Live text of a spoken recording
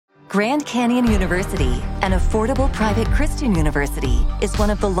Grand Canyon University, an affordable private Christian university, is one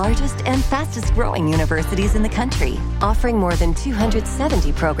of the largest and fastest growing universities in the country, offering more than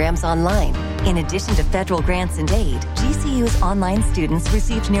 270 programs online. In addition to federal grants and aid, GCU's online students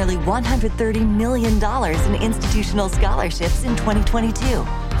received nearly $130 million in institutional scholarships in 2022.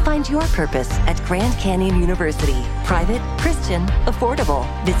 Find your purpose at Grand Canyon University. Private, Christian, affordable.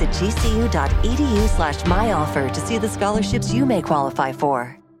 Visit gcu.edu/myoffer to see the scholarships you may qualify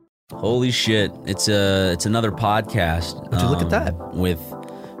for. Holy shit. It's another podcast. Would you look at that? With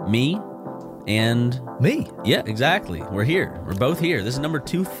me and... Me? Yeah, exactly. We're here. We're both here. This is number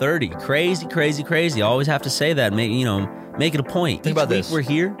 230. Crazy, crazy, crazy. I always have to say that. Make it a point. Think about this. this. We're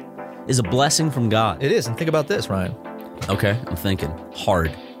here is a blessing from God. It is. And think about this, Ryan. Okay, I'm thinking.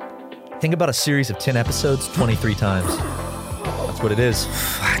 Hard. Think about a series of 10 episodes 23 times. That's what it is.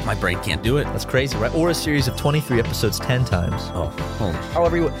 My brain can't do it. That's crazy, right? Or a series of 23 episodes 10 times. Oh, holy.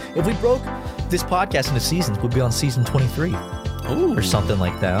 However, if we broke this podcast into seasons, we'd be on season 23. Ooh. Or something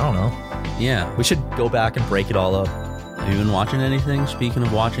like that. I don't know. Yeah. We should go back and break it all up. Have you been watching anything? Speaking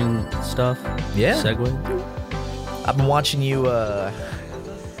of watching stuff? Yeah. Segue? I've been watching you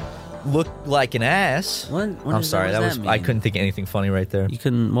look like an ass. I'm sorry. That was I couldn't think of anything funny right there. You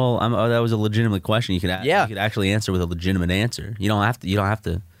couldn't. Well, that was a legitimate question. You could. Yeah. You could actually answer with a legitimate answer. You don't have to. You don't have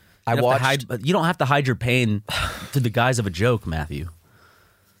to hide your pain to the guise of a joke, Matthew.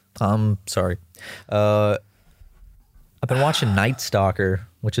 I'm sorry. I've been watching Night Stalker,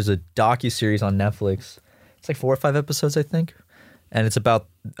 which is a docuseries on Netflix. It's like 4 or 5 episodes, I think. And it's about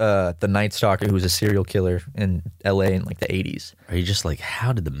the Night Stalker who was a serial killer in L.A. in like the 80s. Are you just like,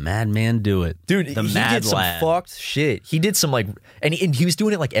 how did the madman do it? Dude, the he mad did some lad. fucked shit. He did some like, and he was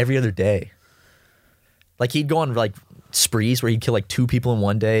doing it like every other day. Like he'd go on like sprees where he'd kill like 2 people in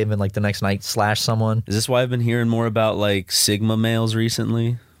one day and then like the next night slash someone. Is this why I've been hearing more about like Sigma males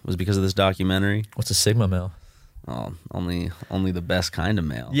recently? Was it because of this documentary? What's a Sigma male? Oh, only the best kind of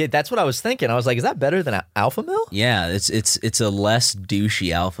male. Yeah, that's what I was thinking. I was like, is that better than an alpha male? Yeah, it's a less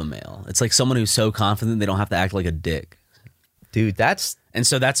douchey alpha male. It's like someone who's so confident they don't have to act like a dick. Dude, that's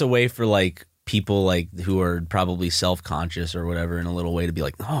a way for like people like who are probably self-conscious or whatever in a little way to be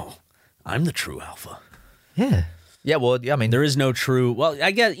like, oh, I'm the true alpha. Yeah. Yeah, well, I mean, there is no true. Well, I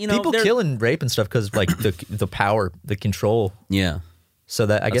get people kill and rape and stuff because like the power, the control. Yeah. So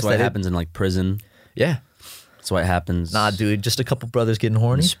I guess that happens in like prison. Yeah. That's why it happens. Nah, dude, just a couple brothers getting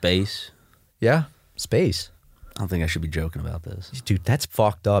horny. In space. Yeah, space. I don't think I should be joking about this. Dude, that's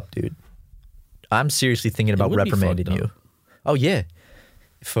fucked up, dude. I'm seriously thinking about reprimanding you. Oh, yeah.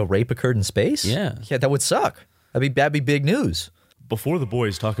 If a rape occurred in space? Yeah. Yeah, that would suck. That'd be big news. Before the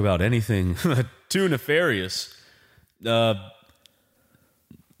boys talk about anything too nefarious, yo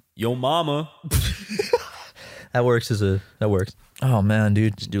mama. That works. Oh, man,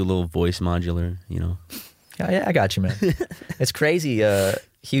 dude. Just do a little voice modular, Yeah, I got you, man. It's crazy. I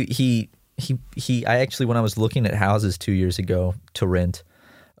actually, when I was looking at houses 2 years ago to rent,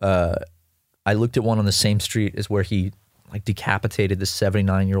 I looked at one on the same street as where he like decapitated this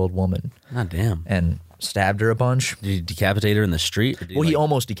 79-year-old woman. God damn. And stabbed her a bunch. Did he decapitate her in the street? Or he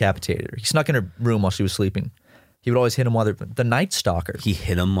almost decapitated her. He snuck in her room while she was sleeping. He would always hit him the Night Stalker. He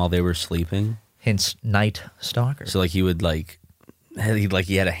hit them while they were sleeping? Hence, Night Stalker. So like he would like...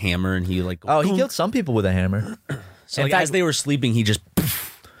 He had a hammer and he like... Oh, he killed some people with a hammer. So like, as they were sleeping, he just...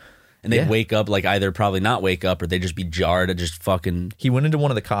 And they'd wake up, like either probably not wake up or they'd just be jarred and just fucking... He went into one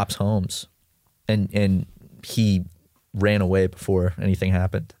of the cops' homes and he ran away before anything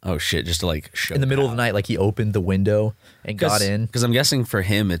happened. Oh shit, just to like... In the middle of the night, like he opened the window and got in. Because I'm guessing for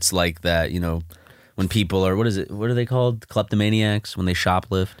him, it's like that, when people are... What are they called? Kleptomaniacs? When they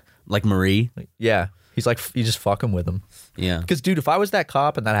shoplift? Like Marie? Yeah. He's like, you just fuck him with him. Yeah. Because, dude, if I was that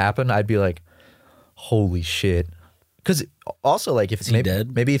cop and that happened, I'd be like, holy shit. Because also, like, if is he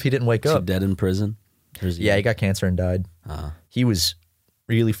dead? Maybe if he didn't wake up. Is he dead in prison? Yeah, he got cancer and died. He was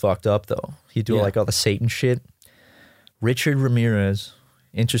really fucked up, though. He'd do like all the Satan shit. Richard Ramirez.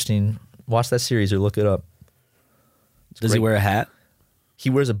 Interesting. Watch that series or look it up. Does he wear a hat? He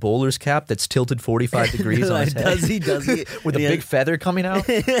wears a bowler's cap that's tilted 45 degrees on his head. Does he? With a big feather coming out.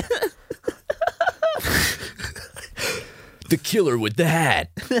 The killer with the hat.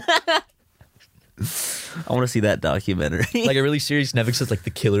 I want to see that documentary. Like a really serious Netflix says like The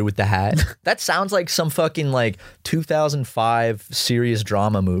Killer with the Hat. That sounds like some fucking like 2005 serious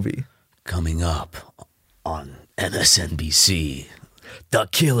drama movie. Coming up on MSNBC. The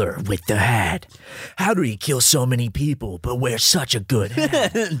Killer with the Hat. How did he kill so many people but wear such a good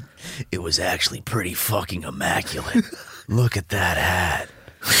hat? It was actually pretty fucking immaculate. Look at that hat.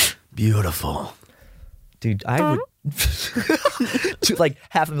 Beautiful. Dude, like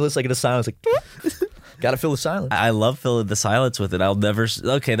half a millisecond of silence, like gotta fill the silence. I love filling the silence with it. I'll never.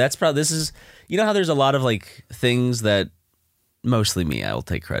 Okay, that's probably. This is. You know how there's a lot of like things that mostly me I will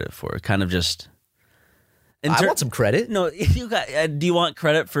take credit for. Kind of just. I want some credit. No, if you got. Do you want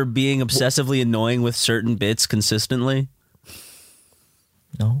credit for being obsessively annoying with certain bits consistently?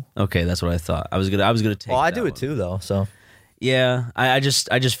 No. Okay, that's what I thought. I was gonna take. Well, I that do one. it too, though. So Yeah, I just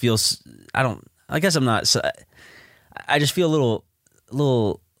feel. I don't. I guess I'm not. I just feel a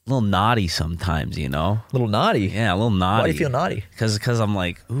little naughty sometimes. You know. a little naughty. Yeah, a little naughty. Why do you feel naughty? Because I'm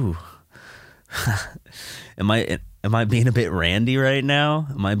like, ooh, am I being a bit randy right now?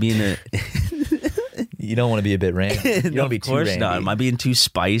 Am I being a? You don't want to be a bit randy. You don't want to be too Of course randy. not. Am I being too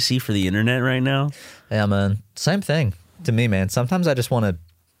spicy for the internet right now? Yeah, man. Same thing to me, man. Sometimes I just want to,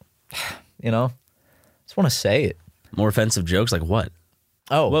 just want to say it. More offensive jokes like what?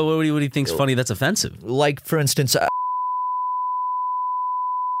 Oh, What do you think's funny that's offensive? like for instance,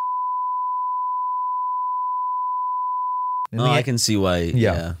 Oh, I can see why. Yeah.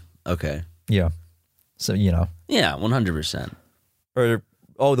 Yeah. Okay. Yeah. So Yeah, 100%. or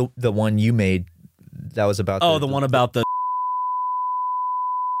the one you made that was about. Oh, the one about the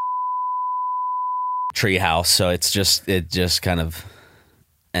treehouse. So it just kind of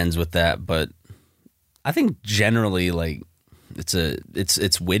ends with that. But I think generally, like,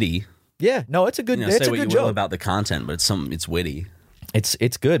 it's witty. Yeah, no, it's a good. You know, It's say a what good you will joke. about the content, but it's witty.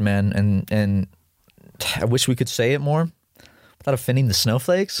 It's good, man, and I wish we could say it more without offending the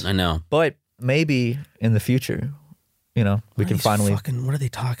snowflakes. I know. But maybe in the future, we can finally What are they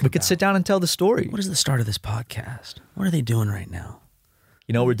talking we could sit down and tell the story. What is the start of this podcast? What are they doing right now?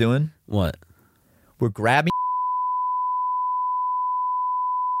 You know what we're doing? What? We're grabbing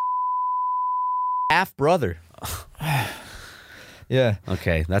half brother. Yeah,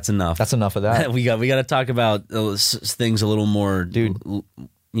 Okay, that's enough. that's enough of that. we got to talk about things a little more, Dude.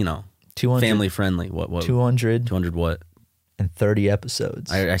 You know, 200 family friendly. What? 230 200 what? episodes.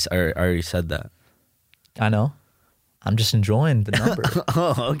 I already said that. I know. I'm just enjoying the number.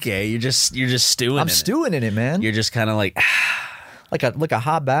 Oh, okay. You're just stewing. I'm in stewing in it, man. It. You're just kind of like, like a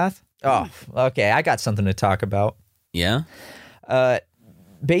hot bath. Oh, okay. I got something to talk about. yeah.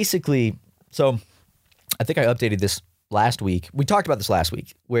 Basically, so I think I updated this last week. We talked about this last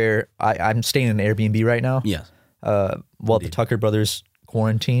week, where I'm staying in an Airbnb right now. Yes. While the Tucker brothers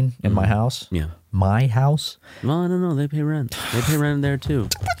quarantine in my house. Yeah. My house. Well, I don't know. They pay rent. They pay rent there too.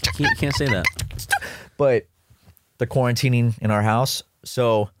 Can't say that. But they're quarantining in our house.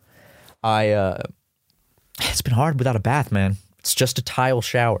 So it's been hard without a bath, man. It's just a tile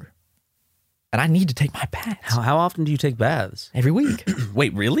shower. And I need to take my baths How often do you take baths? every week.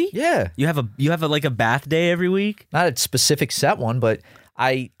 Wait, really? Yeah. You have like a bath day every week? Not a specific set one, but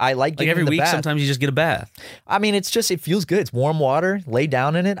I like Like getting every in the week, bath. sometimes you just get a bath. I mean, it feels good. It's warm water. Lay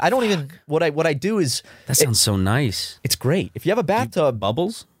down in it. I don't even what I do is That sounds so nice. it's great. If you have a bathtub,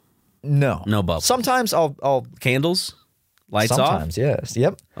 Bubbles? no bubbles. Sometimes I'll Candles? Lights sometimes yes.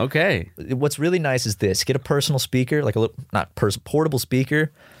 Yep. off? Okay. What's really nice is this: get a personal speaker, like a little portable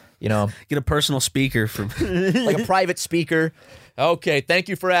speaker, Get a personal speaker from. like a private speaker. Okay, thank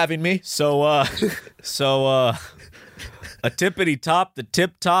you for having me. So a tippity top, the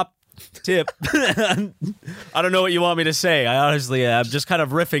tip top tip. I don't know what you want me to say. I'm just kind of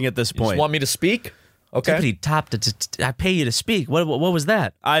riffing at this Just point. want me to speak? Okay. Tippity top, I pay you to speak. What was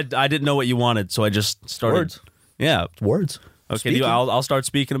that? I didn't know what you wanted, so I just started. Words. Yeah. Words. Okay. Speaking. I'll start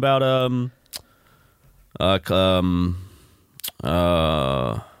speaking about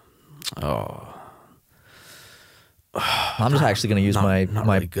I'm just actually going to use not my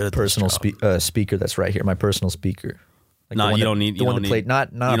really good at this personal job. speaker that's right here. My personal speaker. Like No, the one you that- don't need. the You one don't that need. played.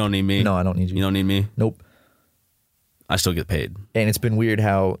 Not. You don't need me. No, I don't need you. You don't need me. Nope. I still get paid, And it's been weird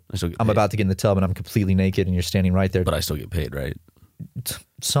how I still get I'm paid. about to get in the tub and I'm completely naked and you're standing right there. but I still get paid, right?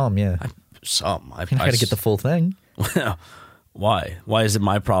 Some, yeah. Some. I got to get the full thing. Why? Why is it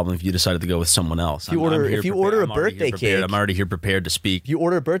my problem if you decided to go with someone else? If you order a birthday cake- I'm already here prepared to speak. If you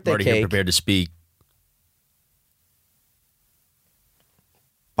order a I'm birthday already here cake, prepared to speak.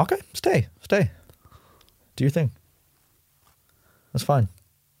 okay, stay. Do your thing. That's fine.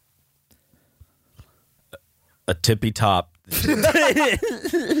 A tippy top.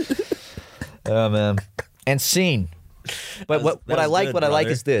 Oh man, and scene. But what that I was like, good, what I like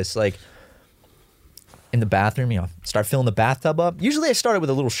brother. is this, like in the bathroom, start filling the bathtub up. Usually, I start it with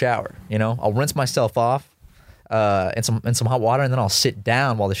a little shower. I'll rinse myself off, and some hot water, and then I'll sit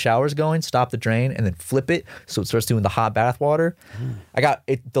down while the shower's going, stop the drain, and then flip it so it starts doing the hot bath water. I got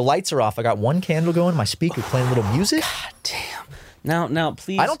it. The lights are off. I got one candle going. My speaker playing a little music. Damn. Now,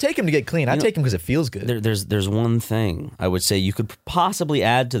 please. I don't take him to get clean. I take him because it feels good. There's one thing I would say you could possibly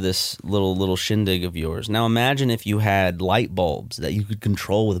add to this little shindig of yours. Now imagine if you had light bulbs that you could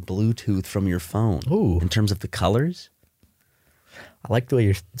control with Bluetooth from your phone. Ooh. In terms of the colors. I like the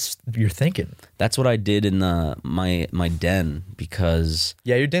way you're thinking. That's what I did in my den because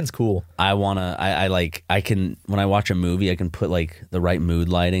Yeah, your den's cool. I can when I watch a movie I can put like the right mood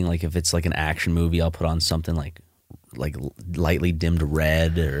lighting. Like if it's like an action movie, I'll put on something like lightly dimmed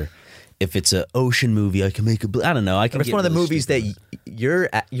red, or if it's an ocean movie, I can make I don't know. I can. It's one of the movies that your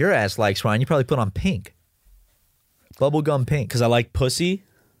ass likes, Ryan. You probably put on pink, bubblegum pink, because I like pussy.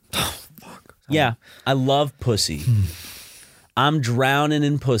 Oh, fuck. Yeah, I love pussy. I'm drowning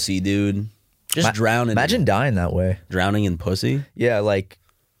in pussy, dude. Just drowning. Imagine dying that way. Drowning in pussy. Yeah, like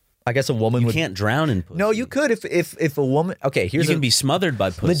I guess a woman would. You can't drown in pussy. No, you could if a woman. Okay, here's you can be smothered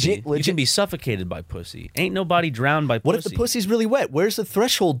by pussy. Legit. You can be suffocated by pussy. Ain't nobody drowned by pussy. What if the pussy's really wet? Where's the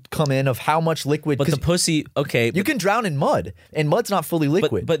threshold come in of how much liquid? But the pussy, okay. You can drown in mud, and mud's not fully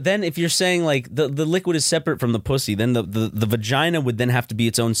liquid. But then if you're saying like the liquid is separate from the pussy, then the vagina would then have to be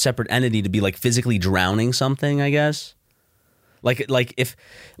its own separate entity to be like physically drowning something, I guess. Like if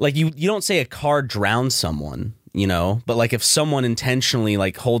like you don't say a car drowns someone, you know, but like if someone intentionally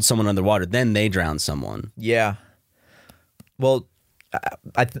like holds someone underwater, then they drown someone. Yeah. Well,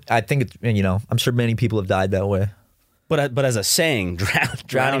 I think it's, you know, I'm sure many people have died that way. But as a saying,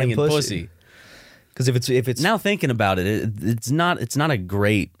 drowning in pussy. Because if it's now thinking about it, it's not a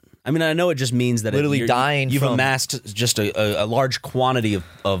great. I mean, I know it just means that literally dying. You've amassed just a large quantity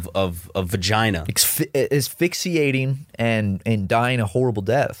of vagina. Asphyxiating and dying a horrible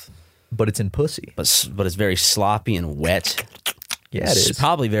death, but it's in pussy. But it's very sloppy and wet. Yeah, it is.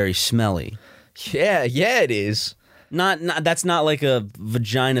 Probably very smelly. Yeah, it is. Not that's not like a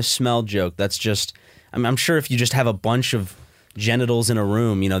vagina smell joke. That's just. I'm sure if you just have a bunch of genitals in a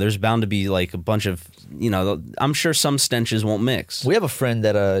room, you know, there's bound to be like a bunch of, you know, I'm sure some stenches won't mix. We have a friend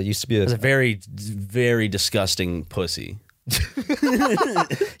that used to be a very, very disgusting pussy.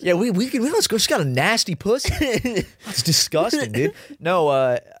 Yeah, we just got a nasty pussy. It's disgusting, dude.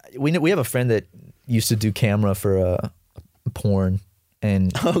 No, we have a friend that used to do camera for porn,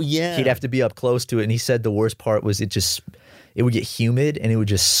 and oh yeah, he'd have to be up close to it, and he said the worst part was it would get humid and it would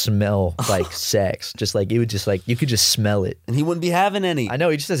just smell like sex. Just like, it would just like, you could just smell it. And he wouldn't be having any. I know,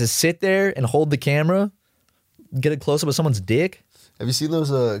 he just has to sit there and hold the camera, get a close up of someone's dick. Have you seen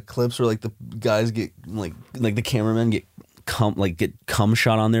those clips where like the guys get like the cameramen get cum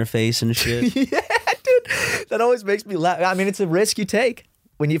shot on their face and shit? Yeah, dude. That always makes me laugh. I mean, it's a risk you take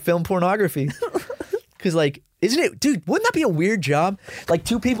when you film pornography. Because like, isn't it, dude, wouldn't that be a weird job? Like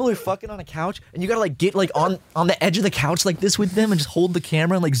two people are fucking on a couch and you gotta like get like on the edge of the couch like this with them and just hold the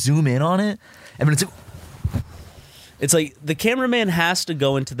camera and like zoom in on it. And then it's like the cameraman has to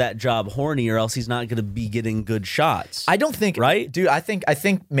go into that job horny or else he's not gonna be getting good shots. I don't think, right? Dude, I think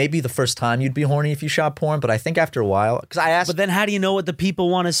maybe the first time you'd be horny if you shot porn, but I think after a while, because I asked. But then how do you know what the people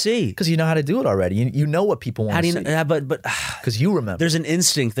want to see? Because you know how to do it already. You know what people want to see. How do you know? Yeah, but because you remember. There's an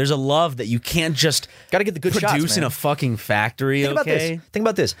instinct. There's a love that you can't just gotta get the good shots, produce in a fucking factory. Think about this. Think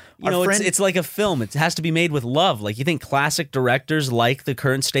about this. You know, it's like a film. It has to be made with love. Like, you think classic directors like the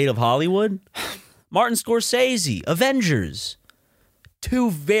current state of Hollywood? Martin Scorsese, Avengers.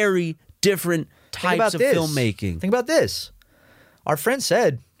 Two very different types of filmmaking. Think about this. Our friend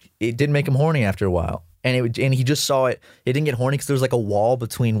said it didn't make him horny after a while. And he just saw it. It didn't get horny because there was like a wall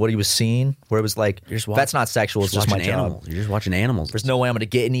between what he was seeing, where it was like, that's not sexual, it's just my job. You're just watching animals. There's no way I'm going to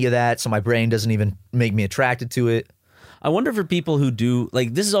get any of that, so my brain doesn't even make me attracted to it. I wonder for people who do,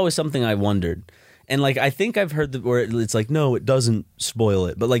 like, this is always something I wondered. And like, I think I've heard that where it's like, no, it doesn't spoil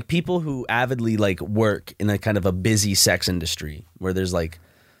it. But like, people who avidly like work in a kind of a busy sex industry where there's like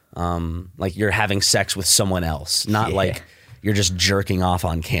you're having sex with someone else, not like you're just jerking off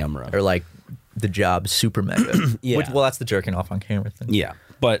on camera. Or like the job super mega. Yeah. Well, that's the jerking off on camera thing. Yeah.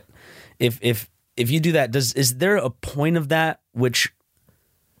 But if you do that, is there a point of that which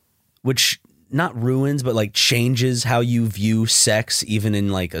not ruins, but like changes how you view sex, even in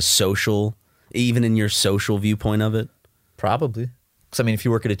like even in your social viewpoint of it? Probably. Because, I mean, if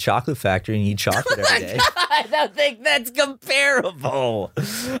you work at a chocolate factory and you eat chocolate every day. I don't think that's comparable.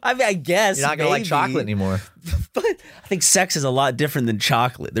 I mean, I guess you're not going to like chocolate anymore. But I think sex is a lot different than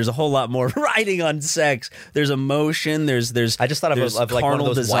chocolate. There's a whole lot more writing on sex. There's emotion. There's I just thought of like one of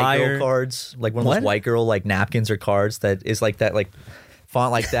those desire. white girl cards. Like one of those white girl like napkins or cards that is like that, like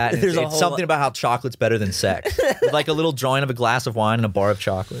font like that. And it's something about how chocolate's better than sex. With like a little drawing of a glass of wine and a bar of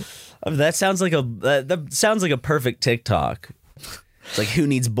chocolate. That sounds like a perfect TikTok. It's like who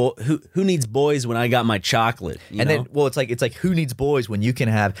needs boys when I got my chocolate? You And know? then, well, it's like who needs boys when you can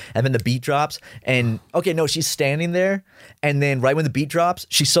have? And then the beat drops, and okay, no, she's standing there, and then right when the beat drops,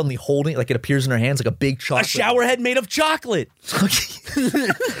 she's suddenly holding, like it appears in her hands like a big a chocolate. shower head made of chocolate.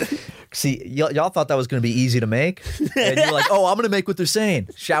 See, y'all thought that was going to be easy to make, and you're like, oh, I'm going to make what they're saying: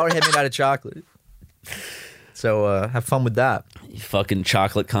 shower head made out of chocolate. So have fun with that. You fucking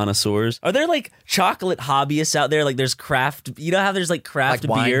chocolate connoisseurs. Are there like chocolate hobbyists out there? Like there's craft. You know how there's like craft Like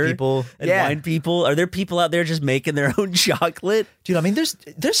wine beer people? and Yeah. wine people. Are there people out there just making their own chocolate? Dude, I mean, there's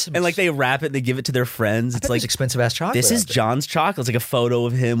some, And like they wrap it and they give it to their friends. It's like expensive ass chocolate. this is out there. John's chocolate. It's like a photo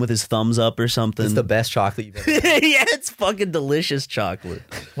of him with his thumbs up or something. It's the best chocolate you've ever. Yeah, it's fucking delicious chocolate.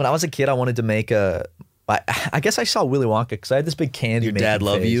 When I was a kid, I wanted to make a. I guess I saw Willy Wonka because I had this big candy. Your dad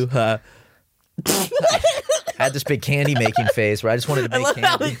love you, huh? I had this big candy making phase where I just wanted to I make love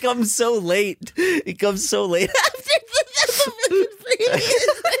how candy. it comes so late. It comes so late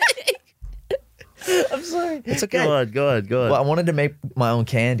I'm sorry. It's okay. Go on. Well, I wanted to make my own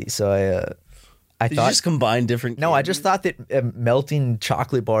candy, so I Did thought. you just combine different? No, I just thought that melting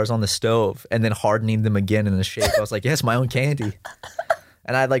chocolate bars on the stove and then hardening them again in a shake. I was like, yes, my own candy.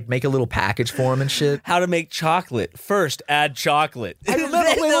 And I'd like make a little package for them and shit. How to make chocolate. First, add chocolate. I remember-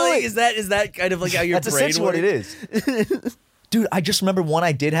 wait. Is that kind of like how your That's brain essentially what it works? is. Dude, I just remember one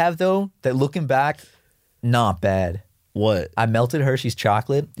I did have though that looking back, not bad. What? I melted Hershey's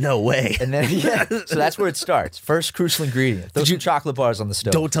chocolate. No way. And then, yeah, so that's where it starts. First crucial ingredient. Those chocolate bars on the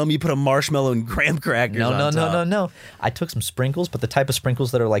stove. Don't tell me you put a marshmallow and graham crackers on top. No. I took some sprinkles, but the type of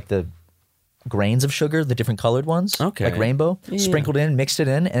sprinkles that are like the grains of sugar, the different colored ones. Okay. Like rainbow. Yeah. Sprinkled in, mixed it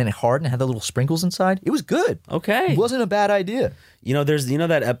in, and then it hardened and had the little sprinkles inside. It was good. Okay. It wasn't a bad idea. You know, there's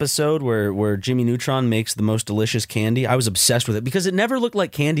that episode where Jimmy Neutron makes the most delicious candy. I was obsessed with it because it never looked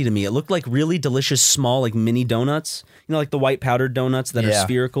like candy to me. It looked like really delicious, small, like mini donuts. You know, like the white powdered donuts that are Yeah.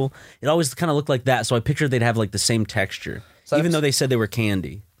 spherical. It always kind of looked like that. So I pictured they'd have like the same texture, So even that's- though they said they were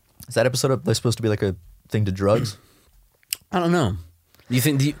candy. Is that episode of, they're supposed to be like a thing to drugs? I don't know.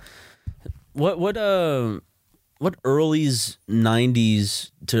 What early's 90s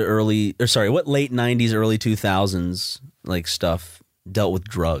to early, or sorry, what late 90s, early 2000s like stuff dealt with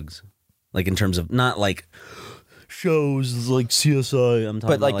drugs? Like in terms of not like shows like CSI. I'm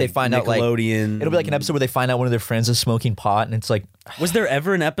talking But like about, they find out like Nickelodeon. it'll be like an episode where they find out one of their friends is smoking pot, and it's like, Was there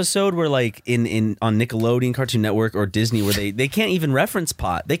ever an episode where like in on Nickelodeon, Cartoon Network, or Disney where they can't even reference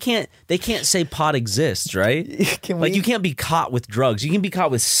pot? They can't say pot exists, right? Like you can't be caught with drugs. You can be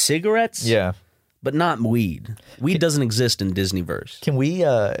caught with cigarettes, yeah. but not weed. Weed doesn't exist in Disneyverse. Can we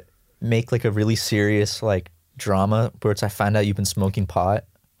make like a really serious like drama where it's I find out you've been smoking pot?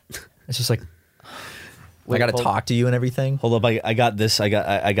 It's just like I got to hold- talk to you and everything. Hold up, I got this. I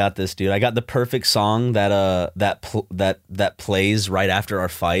got this, dude. I got the perfect song that plays right after our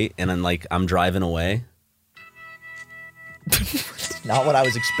fight, and then like I'm driving away. Not what I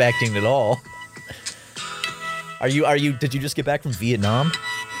was expecting at all. Are you? Did you just get back from Vietnam?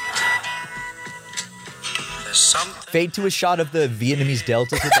 Fade to a shot of the Vietnamese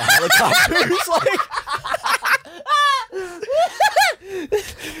deltas with the helicopters.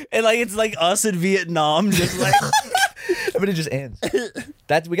 And like it's like us in Vietnam, just like But it just ends.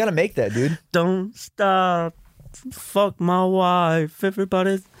 We got to make that, dude. don't stop, fuck my wife,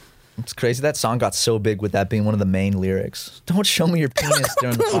 everybody. It's crazy. That song got so big with that being one of the main lyrics. Don't show me your penis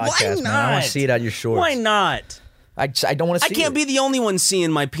during the Why podcast, man. I want not? to see it out your shorts. Why not? I don't want to I see can't it. be the only one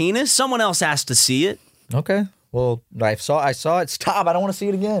seeing my penis. Someone else has to see it. Okay. Well, I saw it. Stop. I don't want to see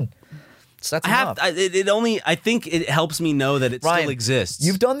it again. So that's enough. I think it helps me know that it Ryan, still exists.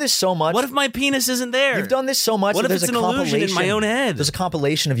 You've done this so much. What if my penis isn't there? You've done this so much? What that if there's it's a an illusion in my compilation- own head? There's a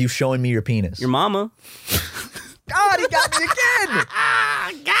compilation of you showing me your penis. Your mama. God, he got me again.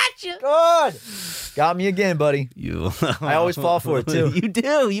 Gotcha. God, got me again, buddy. You. I always fall for it too. You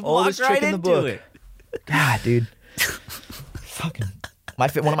do. You Oldest walk right trick in the into book. it. God, dude. Fucking one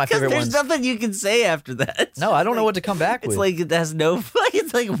of my Because favorite there's ones. nothing you can say after that. No, I don't know what to come back It's with. like it has no.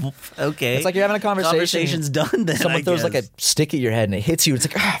 It's like okay. It's like you're having a conversation. Conversation's done. Then Someone I throws like a guess. stick at your head and it hits you. It's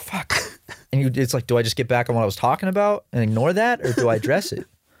like, ah, fuck. And it's like, do I just get back on what I was talking about and ignore that, or do I address it?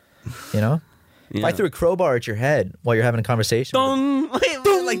 You know, if I Yeah. threw a crowbar at your head while you're having a conversation,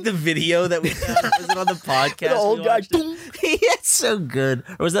 Wait, like the video that we had, was it on the podcast? The old we guy, watched it? Yeah, it's so good.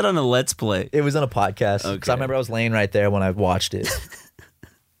 Or was that on a Let's Play? it was on a podcast. Because Okay. I remember I was laying right there when I watched it.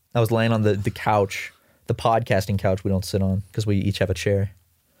 I was laying on the couch, the podcasting couch we don't sit on because we each have a chair.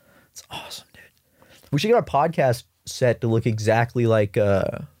 It's awesome, dude. We should get our podcast set to look exactly like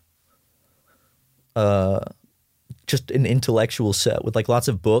just an intellectual set with like lots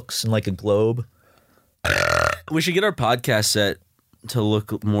of books and like a globe. We should get our podcast set to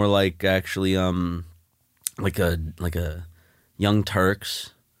look more like actually like a Young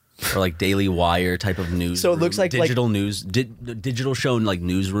Turks or like Daily Wire type of news. So it looks like digital news, digital show like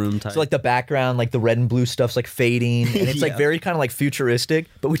newsroom type. So like the background, like the red and blue stuff's like fading, and it's like Yeah. very kind of like futuristic.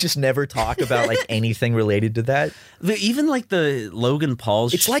 But we just never talk about like anything related to that. Even like the Logan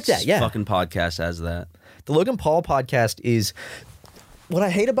Paul's It's like that, yeah. fucking podcast has that. The Logan Paul podcast is what I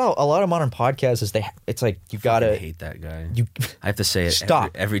hate about a lot of modern podcasts is it's like you I gotta hate that guy. you I have to say it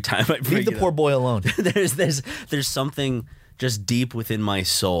Stop. every time I bring leave the it poor up. boy alone. There's something just deep within my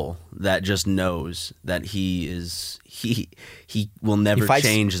soul that just knows that he will never fights-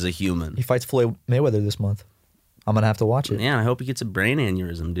 change as a human. He fights Floyd Mayweather this month. I'm gonna have to watch it. Yeah, I hope he gets a brain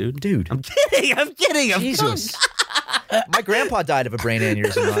aneurysm, dude. Dude. I'm kidding. Jesus. My grandpa died of a brain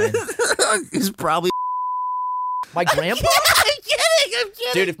aneurysm. Ryan. He's probably. My grandpa? I'm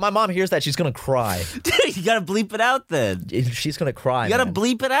kidding. Dude, if my mom hears that, she's gonna cry. Dude, you gotta bleep it out then. She's gonna cry. You gotta man.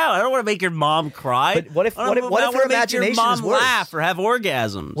 bleep it out. I don't want to make your mom cry. But what if- I don't what if her wanna make imagination your mom is worse? laugh or have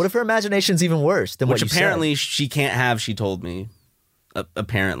orgasms? What if her imagination's even worse than Which what you apparently she can't have. She told me.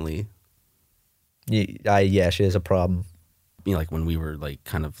 Apparently, said? Yeah, she has a problem. you know, like when we were like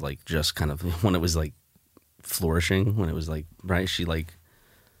kind of like just kind of when it was like flourishing, when it was like right.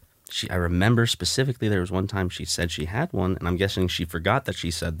 I remember specifically there was one time she said she had one, and I'm guessing she forgot that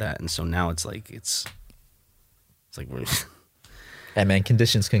she said that, and so now it's like it's like Hey man,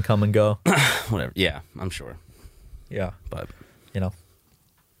 conditions can come and go. whatever. Yeah, I'm sure, Yeah, but you know.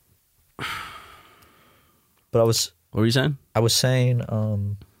 But I was what were you saying? saying,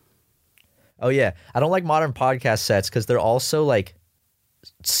 oh yeah, I don't like modern podcast sets because they're also like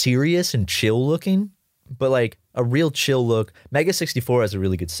serious and chill looking, but like a real chill look. Mega 64 has a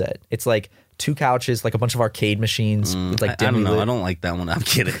really good set. It's like 2 couches, like a bunch of arcade machines. With like I don't dimly know. lit. I don't like that one. I'm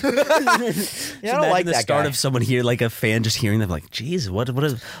kidding. Yeah, I don't like the that start guy. of someone here, like a fan, just hearing them, like, "Geez, what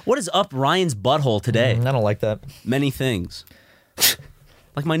is up Ryan's butthole today?" I don't like that. Many things,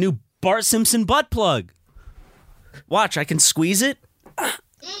 like my new Bart Simpson butt plug. Watch, I can squeeze it.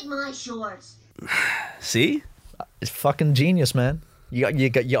 Dig my shorts. See? It's fucking genius, man.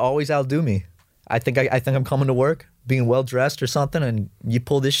 You always outdo me. I think I'm coming to work being well dressed or something, and you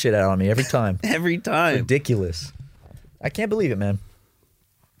pull this shit out on me every time. Every time. Ridiculous. I can't believe it, man.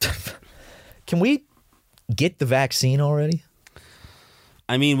 Can we get the vaccine already?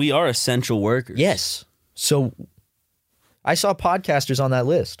 I mean, we are essential workers. Yes. So I saw podcasters on that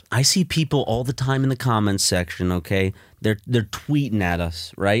list. I see people all the time in the comments section, okay? They're tweeting at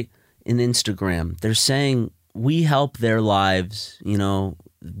us, right? In Instagram. They're saying we help their lives, you know.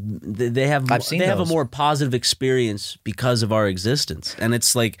 They have I've seen they have a those. more positive experience because of our existence. And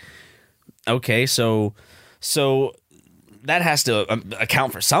it's like, okay, so that has to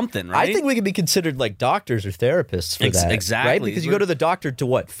account for something, right? I think we could be considered like doctors or therapists for that. exactly. Right? Because you go to the doctor to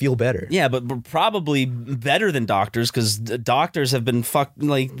what? Feel better. Yeah, but we're probably better than doctors because doctors have been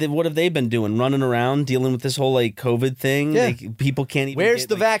what have they been doing? Running around dealing with this whole like COVID thing. Yeah. Like, people can't even. Where's get,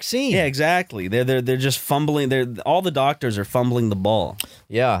 the like- vaccine? Yeah, exactly. They're just fumbling. All the doctors are fumbling the ball.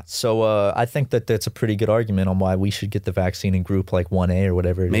 Yeah. So I think that's a pretty good argument on why we should get the vaccine in group like 1A or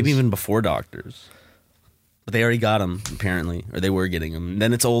whatever it is. Maybe even before doctors. But they already got them apparently, or they were getting them.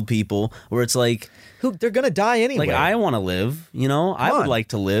 Then it's old people where it's like they're gonna die anyway. like I want to live. You know, I would on. like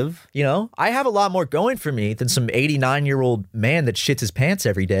to live. You know, I have a lot more going for me than some 89-year-old man that shits his pants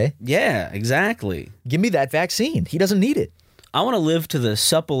every day. Yeah, exactly. Give me that vaccine. He doesn't need it. I want to live to the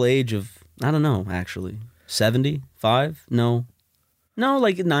supple age of, I don't know, actually. 75? No,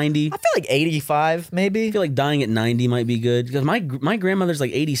 like 90. I feel like 85, maybe. I feel like dying at 90 might be good. Because my grandmother's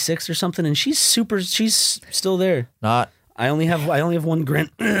like 86 or something, and she's still there. Not. I only have one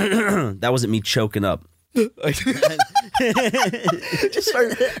that wasn't me choking up. Just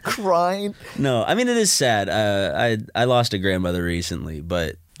start crying. No, I mean, it is sad. I lost a grandmother recently,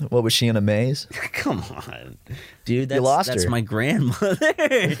 but What, was she in a maze? come on. Dude, that's, lost that's her. my grandmother.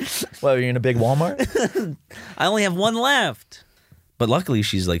 Well, you're in a big Walmart? I only have one left. But luckily,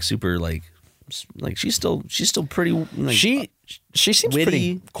 she's like super like she's still pretty. Like, She seems witty,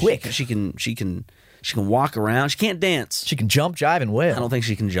 pretty quick. She can walk around. She can't dance. She can jump, jive, and I wail. don't think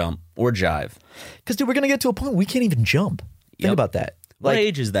she can jump or jive. Because, dude, we're going to get to a point where we can't even jump. Think Yep. about that. What Like,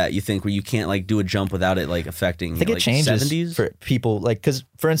 age is that, you think, where you can't like do a jump without it like affecting? I think like, it changes 70s? for people. Like, because,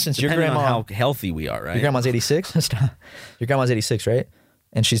 for instance, Depending your grandma, on how healthy we are, right? your grandma's 86. Stop. Your grandma's 86, right?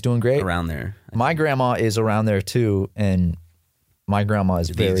 And she's doing great. Around there. My grandma is around there too, and my grandma is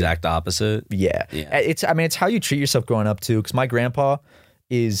The very exact opposite. Yeah. Yeah. It's how you treat yourself growing up too. Because my grandpa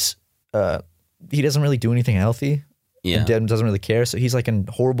is he doesn't really do anything healthy. Yeah. And doesn't really care. So he's like in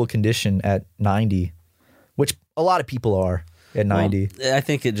horrible condition at 90, which a lot of people are. at 90. Well, I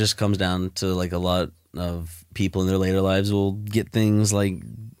think it just comes down to like a lot of people in their later lives will get things like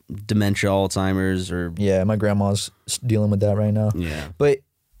dementia, Alzheimer's, or Yeah, my grandma's dealing with that right now. yeah. But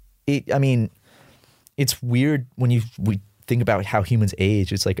I mean, it's weird when we think about how humans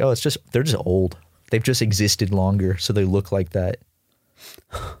age. It's like, oh, they're just old. They've just existed longer, so they look like that.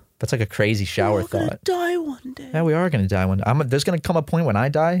 That's like a crazy shower thought. Die one day. Yeah, we are going to die one day. There's going to come a point when I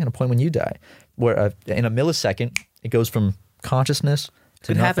die and a point when you die, where in a millisecond it goes from consciousness to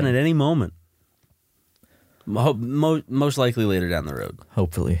Could happen nothing. at any moment. Most likely later down the road.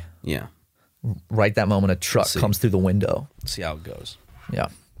 Hopefully, Yeah. right that moment, a truck See. comes through the window. See how it goes. Yeah,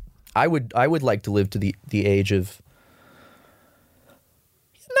 I would like to live to the age of.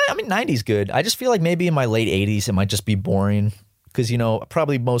 I mean, 90's good. I just feel like maybe in my late 80s it might just be boring because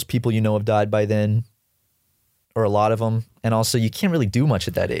probably most people have died by then, or a lot of them, and also you can't really do much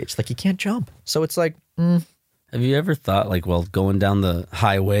at that age. Like you can't jump, so it's like. Have you ever thought like, well, going down the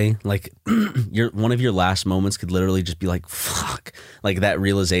highway, like one of your last moments could literally just be like, fuck, like that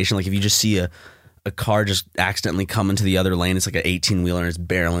realization. Like if you just see a car just accidentally come into the other lane, it's like an 18-wheeler and it's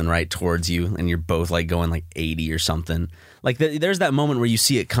barreling right towards you, and you're both like going like 80 or something. Like there's that moment where you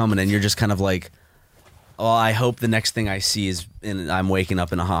see it coming and you're just kind of like, oh, I hope the next thing I see is I'm waking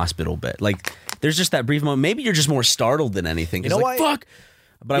up in a hospital bed. Like there's just that brief moment. Maybe you're just more startled than anything. You know like, why? Fuck.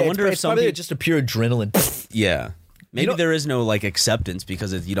 But I wonder if it's some probably people, just a pure adrenaline. yeah. Maybe there is no like acceptance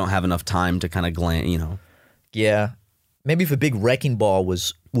because you don't have enough time to kind of glance, Yeah, maybe if a big wrecking ball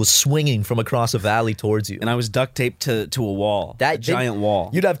was swinging from across a valley towards you, And I was duct taped to a wall, a giant wall.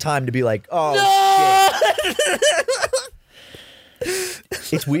 you'd have time to be like, oh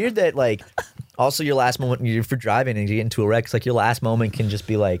shit. It's weird that like also your last moment you're for driving and you get into a wreck. It's like your last moment can just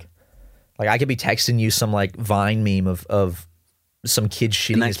be like I could be texting you some like Vine meme of some kid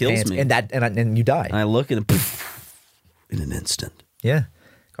shitting And that his kills pants me. and you die. And I look at it in an instant. Yeah.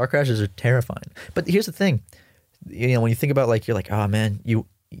 Car crashes are terrifying. But here's the thing. When you think about like you're like, oh man, you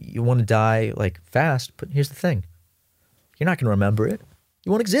want to die like fast, but here's the thing. You're not going to remember it.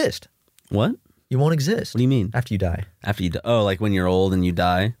 You won't exist. What? You won't exist. What do you mean? After you die. After you die? Oh, like when you're old and you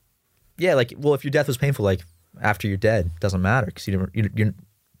die? Yeah, like well, if your death was painful, like after you're dead, it doesn't matter because you're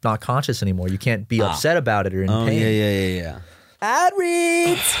not conscious anymore. You can't be upset about it or in Oh, pain. yeah. Ad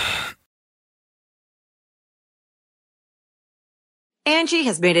reads. Angie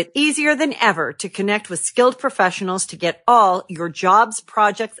has made it easier than ever to connect with skilled professionals to get all your jobs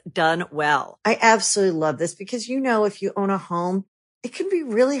projects done well. I absolutely love this because, if you own a home, it can be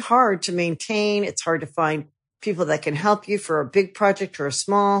really hard to maintain. It's hard to find people that can help you for a big project or a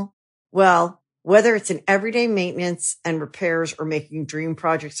small. Well, whether it's in everyday maintenance and repairs or making dream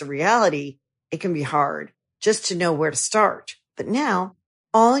projects a reality, it can be hard just to know where to start. But now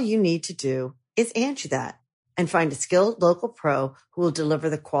all you need to do is Angie that and find a skilled local pro who will deliver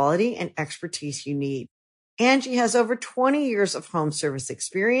the quality and expertise you need. Angie has over 20 years of home service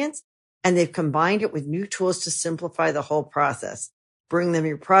experience, and they've combined it with new tools to simplify the whole process. Bring them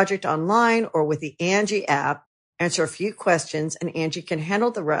your project online or with the Angie app, answer a few questions, and Angie can handle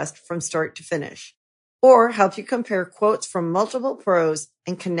the rest from start to finish. Or help you compare quotes from multiple pros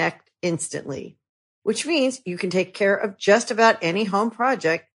and connect instantly, which means you can take care of just about any home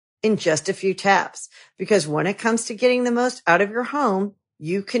project in just a few taps. Because when it comes to getting the most out of your home,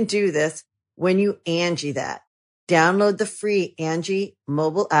 you can do this when you Angie that. Download the free Angie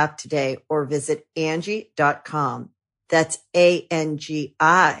mobile app today or visit Angie.com. That's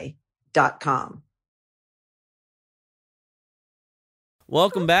ANGI.com.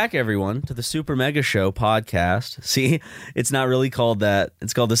 Welcome back, everyone, to the Super Mega Show podcast. See, it's not really called that.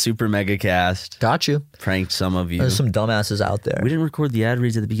 It's called the Super Mega Cast. Got you. Pranked some of you. There's some dumbasses out there. We didn't record the ad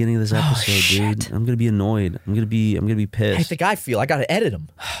reads at the beginning of this episode, dude. I'm gonna be annoyed. I'm gonna be pissed. I think I feel I got to edit them.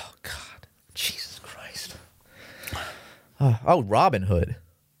 Oh God, Jesus Christ. Oh, Robinhood.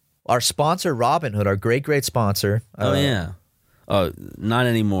 Our sponsor, Robinhood, our great sponsor. Oh yeah. Oh, not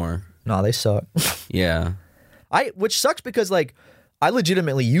anymore. No, they suck. Yeah. Which sucks because like I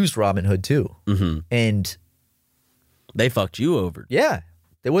legitimately used Robinhood too, and They fucked you over. yeah,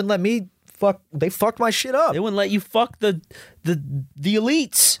 they wouldn't let me fuck. They fucked my shit up. They wouldn't let you fuck the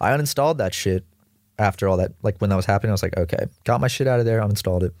elites. I uninstalled that shit after all that. Like when that was happening, I was like, okay, got my shit out of there.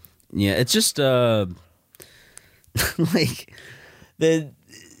 Uninstalled it. Yeah, it's just like the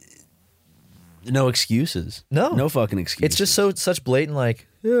no excuses. No fucking excuses. It's just such blatant. Like,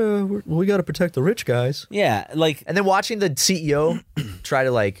 yeah, we got to protect the rich guys. yeah, like And then watching the CEO try to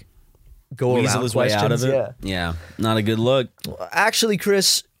like go weasel around his way out of questions, it. Yeah, not a good look. Actually,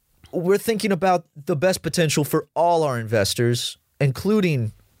 Chris, we're thinking about the best potential for all our investors,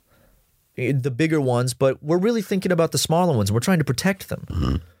 including the bigger ones, but we're really thinking about the smaller ones. We're trying to protect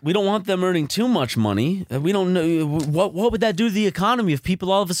them. We don't want them earning too much money. We don't know what would that do to the economy if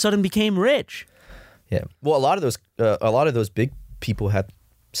people all of a sudden became rich. Yeah. Well, a lot of those big people had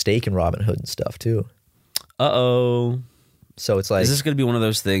stake in Robinhood and stuff too. So it's like, is this going to be one of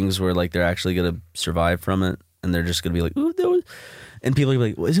those things where like they're actually going to survive from it, and they're just going to be like, ooh, there was, and people are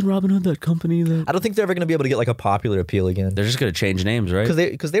like, well, isn't Robinhood that company that? I don't think they're ever going to be able to get like a popular appeal again. They're just going to change names, right?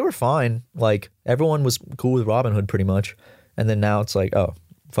 Because they were fine. Like everyone was cool with Robinhood pretty much, and then now it's like, oh,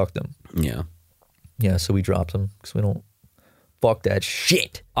 fuck them. Yeah. So we dropped them because we don't fuck that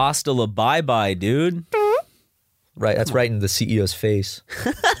shit. Hasta la bye bye, dude. Right, that's right in the CEO's face.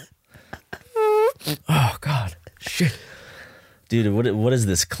 Oh God, shit, dude. What is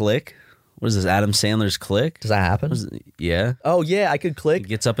this Click? What is this, Adam Sandler's Click? Does that happen? Yeah. Oh yeah, I could He click.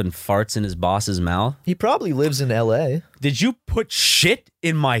 gets up and farts in his boss's mouth. He probably lives in L.A. Did you put shit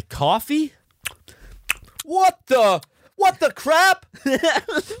in my coffee? What the crap?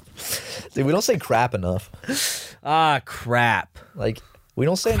 Dude, we don't say crap enough. Ah, crap. Like we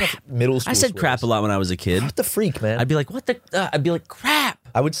don't say enough middle school. I said swears. crap a lot when I was a kid. What the freak, man? I'd be like, what the? I'd be like, crap.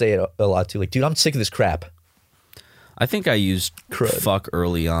 I would say it a lot too. Like, dude, I'm sick of this crap. I think I used Crud. fuck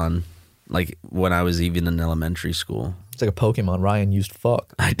early on, like when I was even in elementary school. It's like a Pokemon. Ryan used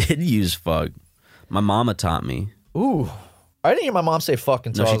fuck. I did use fuck. My mama taught me. Ooh, I didn't hear my mom say fuck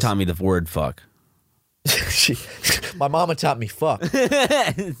until No, she taught me the word fuck. My mama taught me fuck.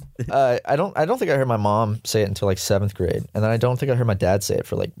 I don't think I heard my mom say it until like 7th grade, and then I don't think I heard my dad say it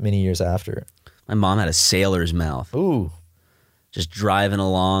for like many years after. My mom had a sailor's mouth. Ooh, Just driving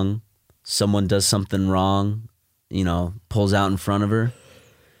along, someone does something wrong, pulls out in front of her.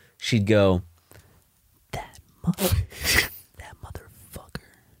 She'd go, that motherfucker.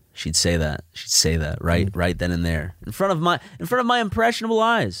 She'd say that right then and there in front of my impressionable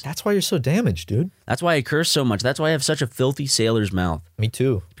eyes. that's why you're so damaged, dude. That's why I curse so much. That's why I have such a filthy sailor's mouth, Me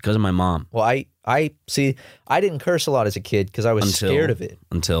too. because of my mom. Well, I see. I didn't curse a lot as a kid because I was scared of it.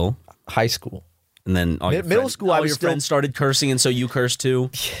 Until High school. and then all your Middle friends, school, all I was your still- friends started cursing, and so you cursed too.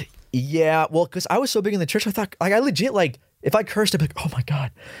 Yeah, well, because I was so big in the church, I thought, like, I legit, like, if I cursed, I'd be like, oh my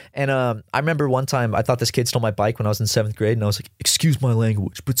God. And I remember one time I thought this kid stole my bike when I was in 7th grade, and I was like, excuse my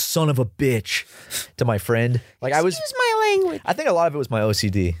language, but son of a bitch, to my friend. Like, excuse my language. I think a lot of it was my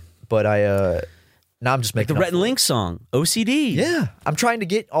OCD, but now I'm just making The up Rhett and for it. Link song, OCD. Yeah, I'm trying to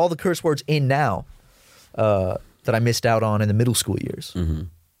get all the curse words in now that I missed out on in the middle school years. Mm-hmm.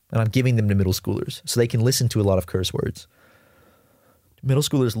 And I'm giving them to middle schoolers so they can listen to a lot of curse words. Middle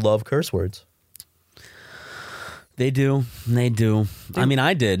schoolers love curse words. They do. I mean,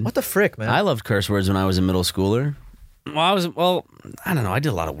 I did. What the frick, man? I loved curse words when I was a middle schooler. I don't know. I did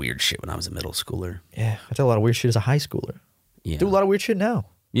a lot of weird shit when I was a middle schooler. Yeah, I did a lot of weird shit as a high schooler. Yeah. Do a lot of weird shit now.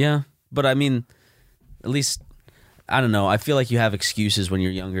 Yeah. But I mean, at least, I don't know. I feel like you have excuses when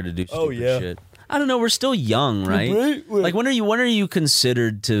you're younger to do stupid shit. I don't know. We're still young, right? Like, when are you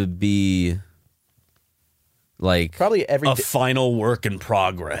considered to be like Probably every a final work in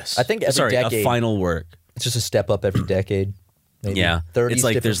progress? I think every decade. a final work. It's just a step up every decade. Maybe Yeah. 30's it's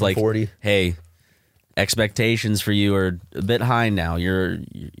like different there's from like 40. Hey, expectations for you are a bit high now. You're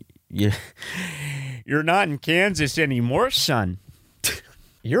not in Kansas anymore, son.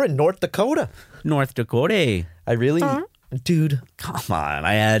 You're in North Dakota. North Dakota. I really, dude. Come on,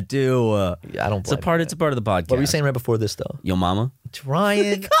 I had to. I don't. It's a part. It's a part of the podcast. What were you saying right before this, though? Yo, mama.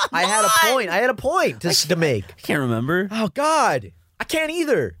 Ryan, I had a point to make. I can't remember. Oh God, I can't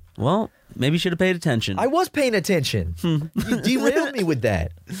either. Well, maybe you should have paid attention. I was paying attention. You derailed me with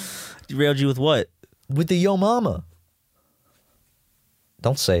that. Derailed you with what? With the yo mama.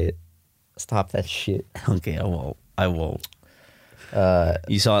 Don't say it. Stop that shit. Okay, I won't.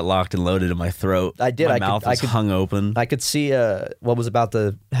 You saw it locked and loaded in my throat. I did. My I mouth could- was hung open. I could see what was about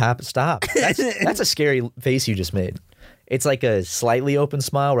to happen. Stop. That's a scary face you just made. It's like a slightly open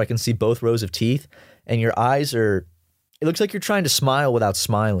smile where I can see both rows of teeth, and your eyes are. It looks like you're trying to smile without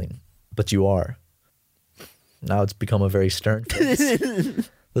smiling, but you are. Now it's become a very stern face.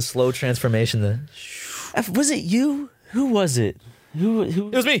 The slow transformation. Was it you? Who was it? Who?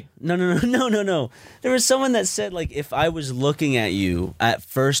 It was me. No. There was someone that said, like, if I was looking at you at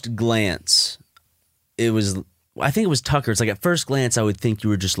first glance, I think it was Tucker. It's like, at first glance, I would think you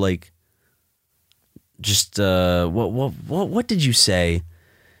were just like, what did you say?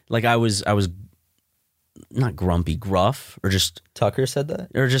 Like, I was not grumpy, gruff, or just Tucker said that.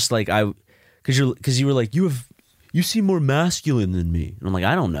 like because you were like, you seem more masculine than me, and I'm like,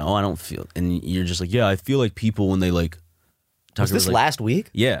 I don't know, I don't feel, and you're just like, yeah, I feel like people when they like. Tucker Was this like, last week?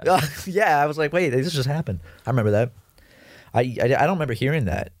 Yeah. Yeah, I was like, wait, this just happened. I remember that. I don't remember hearing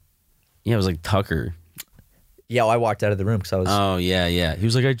that. Yeah, it was like Tucker. Yeah, I walked out of the room because I was. Oh yeah. He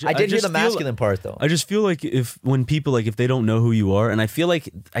was like, I did hear the masculine part though. I just feel like when people like if they don't know who you are, and I feel like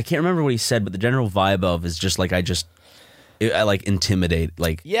I can't remember what he said, but the general vibe of is just like I like intimidate.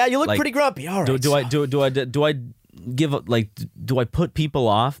 Like Yeah, you look like, pretty grumpy. All right. do I give like do I put people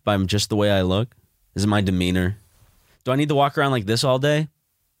off by just the way I look? Is it my demeanor? Do I need to walk around like this all day?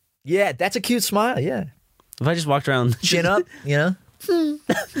 Yeah, that's a cute smile. Yeah, If I just walked around chin up. You know,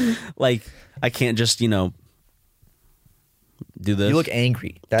 like I can't just do this. you look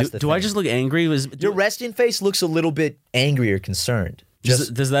angry. That's the do thing. I just look angry? Your resting face looks a little bit angry or concerned.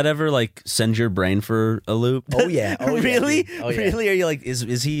 Does that ever like send your brain for a loop? Oh yeah. Oh, yeah, really? dude. Oh, yeah. Really? Are you like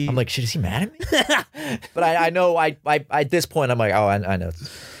is he? I'm like, shit, is he mad at me? But I know. I at this point, I'm like, oh, I know.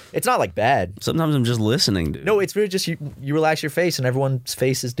 It's not like bad. Sometimes I'm just listening, dude. No, it's really just you relax your face, and everyone's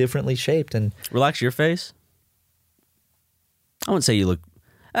face is differently shaped. And Relax your face. I wouldn't say you look.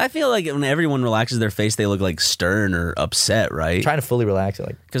 I feel like when everyone relaxes their face, they look like stern or upset, right? trying to fully relax it,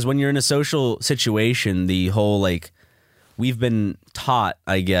 like Because when you're in a social situation, the whole like we've been taught,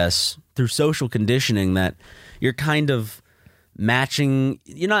 I guess, through social conditioning that you're kind of matching.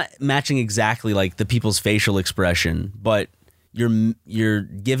 You're not matching exactly like the people's facial expression, but you're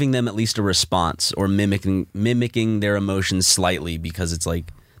giving them at least a response or mimicking their emotions slightly because it's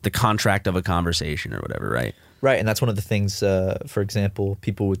like the contract of a conversation or whatever, right? right. And that's one of the things. For example,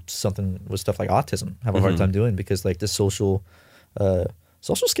 people with stuff like autism have a hard time doing because like the social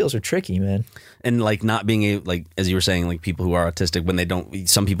skills are tricky, man. And like not being able, like as you were saying, like people who are autistic when they don't,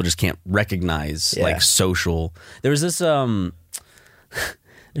 some people just can't recognize like social. There was this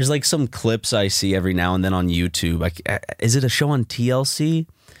there's like some clips I see every now and then on YouTube. Is it a show on TLC?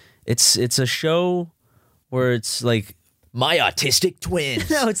 It's a show where it's like My Autistic Twins.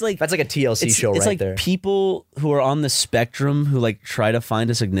 no, it's like That's like a TLC show it's right like there. people who are on the spectrum who like try to find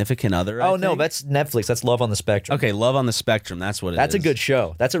a significant other. Oh I no, think. that's Netflix. That's Love on the Spectrum. Okay, Love on the Spectrum. That's what it That's is. a good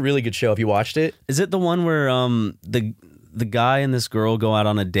show. That's a really good show. Have you watched it? Is it the one where the guy and this girl go out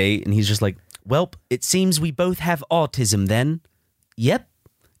on a date and he's just like, "Welp, it seems we both have autism then." Yep.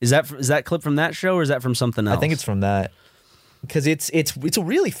 Is that clip from that show or is that from something else? I think it's from that. Because it's a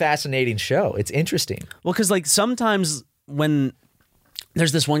really fascinating show. It's interesting. Well, because like sometimes when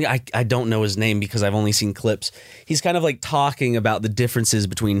there's this one guy, I don't know his name because I've only seen clips. He's kind of like talking about the differences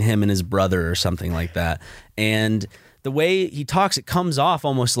between him and his brother or something like that. And the way he talks, it comes off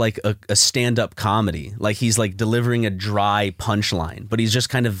almost like a stand-up comedy. Like he's like delivering a dry punchline, but he's just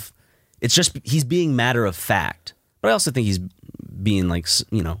kind of, he's being matter of fact. But I also think he's being like,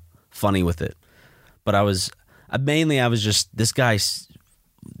 funny with it. But I was just, this guy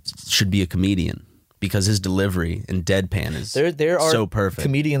should be a comedian because his delivery and deadpan is There are so perfect.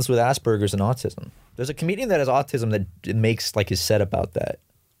 comedians with Asperger's and autism. There's a comedian that has autism that makes like his set about that.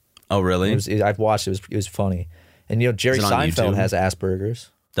 Oh, really? I've watched it. It was funny. And Jerry Is it on Seinfeld YouTube? has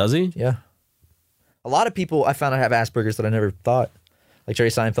Asperger's. Does he? Yeah. A lot of people I found out have Asperger's that I never thought. Like Jerry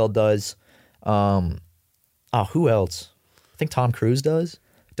Seinfeld does. Who else? I think Tom Cruise does.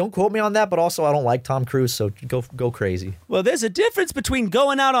 Don't quote me on that, but also I don't like Tom Cruise, so go crazy. Well, there's a difference between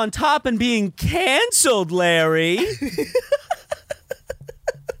going out on top and being canceled, Larry.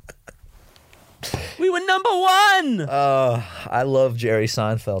 We were number one. I love Jerry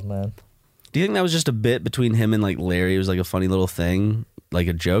Seinfeld, man. Do you think that was just a bit between him and like Larry? It was like a funny little thing, like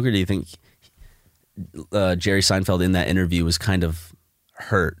a joke, or do you think Jerry Seinfeld in that interview was kind of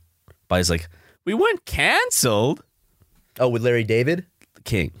hurt by his like, we weren't canceled? Oh, with Larry David?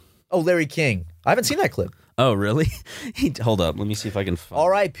 King. Oh, Larry King. I haven't seen that clip. Oh, really? Hold up. Let me see if I can find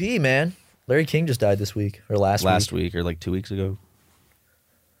R.I.P., man. Larry King just died this week or last week or like 2 weeks ago.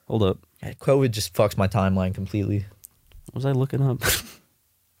 Hold up. Yeah, COVID just fucks my timeline completely. What was I looking up?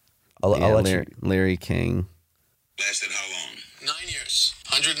 I'll let Larry, you. Larry King. Lasted how long? 9 years,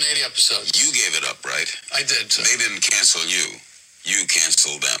 180 episodes. You gave it up, right? I did. They didn't cancel you. You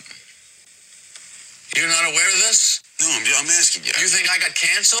canceled them. You're not aware of this? No, I'm asking you. You think I got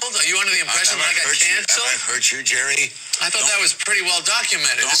canceled? Are you under the impression that I got canceled? Have I hurt you, Jerry? I thought that was pretty well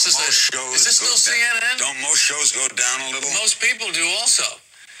documented. Don't Is this still CNN? Don't most shows go down a little? Most people do also.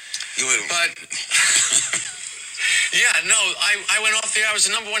 But But, yeah, no, I went off the air. I was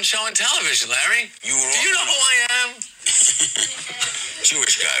the number one show on television, Larry. You were Do you know who I am?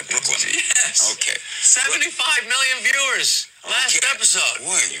 Jewish guy, Brooklyn. Yes. Okay. 75 million viewers last Okay. episode.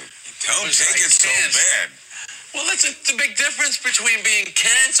 Boy, you don't Was take I it so can't- bad. Well, that's the big difference between being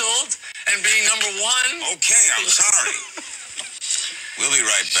canceled and being number one. Okay, I'm sorry. We'll be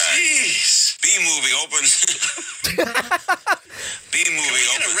right back. Jeez. B-movie opens. B-movie Can we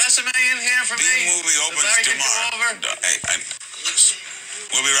get a opens. resume in here for me? B-movie that opens Larry can tomorrow. go over? Hey,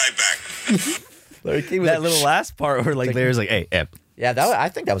 We'll be right back. Larry King was That like, little last part where like Larry's like, "Hey, yeah, I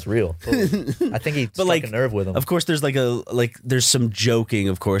think that was real. Totally. I think he struck like a nerve with him. Of course, there's there's some joking,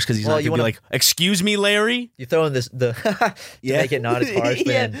 of course, because he's Well, not you gonna be wanna- like, "Excuse me, Larry, You throw in this to make it not as harsh,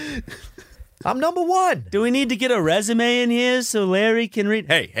 Yeah. man. I'm number one. do we need to get a resume in here so Larry can read?"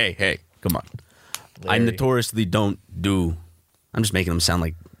 Hey, come on. I Larry. notoriously don't do. I'm just making him sound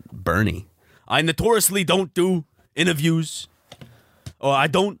like Bernie. I notoriously don't do interviews, or I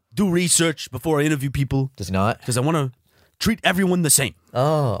don't do research before I interview people Does he not? because I want to treat everyone the same.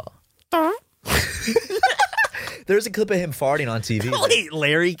 Oh. There's a clip of him farting on TV. Wait,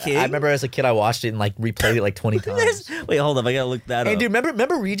 Larry King. I remember as a kid I watched it and like replayed it like 20 times. Wait, hold up. I gotta look that Hey, up. dude,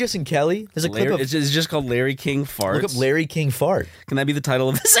 remember Regis and Kelly? There's a clip Larry, of it's just called Larry King farts. look up Larry King fart. Can that be the title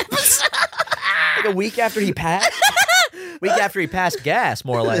of this episode? Like a week after he passed. Week after he passed gas,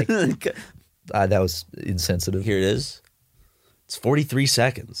 more like. That was insensitive. Here it is. It's 43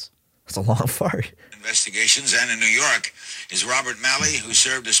 seconds. It's a long fart. Investigations, and in New York is Robert Malley, who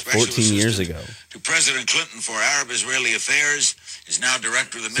served as special 14 years assistant ago. to President Clinton for Arab-Israeli affairs, is now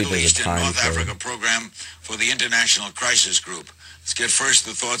director of the See if Middle there's a East and time North code. Africa program for the International Crisis Group. Let's get first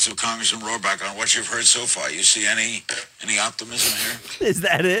the thoughts of Congressman Rohrabacher on what you've heard so far. You see any optimism here? Is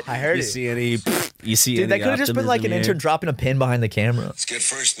that it? I heard you it. See any? You see Dude, any? that could have just been like an optimism intern here? dropping a pin behind the camera. Let's get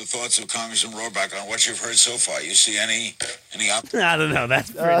first the thoughts of Congressman Rohrabacher on what you've heard so far. You see any optimism? I don't know. That's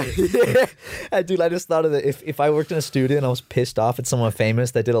pretty. Dude, I just thought of it. If I worked in a studio and I was pissed off at someone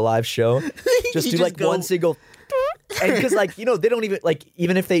famous that did a live show, just You do just like go- one single. And because like they don't even like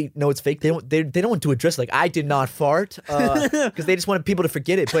even if they know it's fake, they don't want to address like I did not fart because they just wanted people to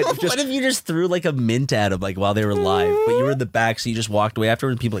forget it. But just What if you just threw like a mint at them like while they were live, but you were in the back, so you just walked away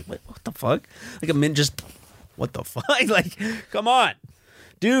afterward, and people were like, what the fuck? Like a mint just, what the fuck? Like, come on,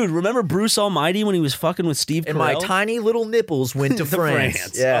 dude. Remember Bruce Almighty when he was fucking with Steve and my Carell? tiny little nipples went to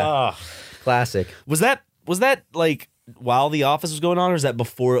France. Yeah, Ugh. classic. Was that like while The Office was going on, or is that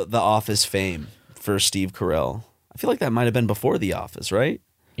before The Office fame for Steve Carell? I feel like that might have been before The Office, right?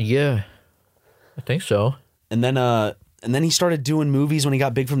 Yeah, I think so. And then he started doing movies when he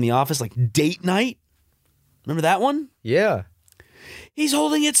got big from The Office, like Date Night. Remember that one? Yeah. He's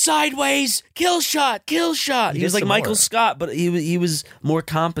holding it sideways. Kill shot, kill shot. He did was like some Michael more. Scott, but he was more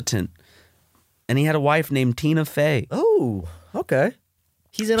competent. And he had a wife named Tina Fey. Oh, okay.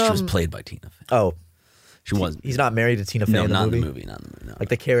 He's in She was played by Tina Fey. Oh, She wasn't. he's not married to Tina Fey No, in the not movie. in the movie. Not in the movie. No. Like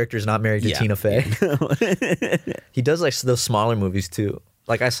the character's not married to Yeah. Tina Fey. He does like those smaller movies too.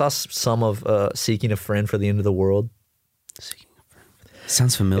 Like I saw some of Seeking a Friend for the End of the World.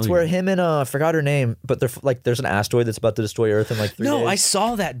 Sounds familiar. It's where him and I forgot her name, but they're like there's an asteroid that's about to destroy Earth in like 3 days. No, I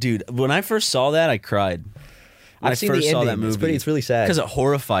saw that, dude. When I first saw that, I cried. When I've seen the ending. It's really sad. because it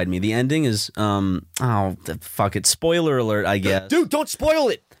horrified me. The ending is fuck it. Spoiler alert, I guess. Dude, don't spoil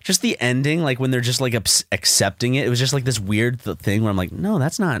it. Just the ending, like when they're just like accepting it. It was just like this weird thing where I'm like, no,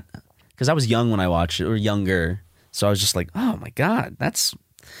 that's not. Because I was young when I watched it, or younger, so I was just like, oh my god, that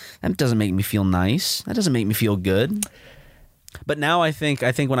doesn't make me feel nice. That doesn't make me feel good. But now I think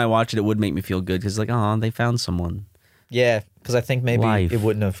when I watch it, it would make me feel good because like, oh, they found someone. Yeah, because I think maybe Life. it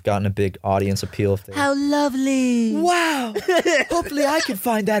wouldn't have gotten a big audience appeal if they. How lovely! Wow! Hopefully, I can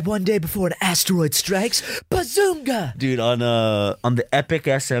find that one day before an asteroid strikes. Bazoonga! Dude, on the Epic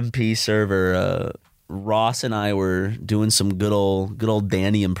SMP server, Ross and I were doing some good old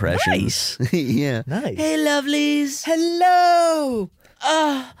Danny impressions. Nice. Yeah. Nice. Hey, lovelies. Hello.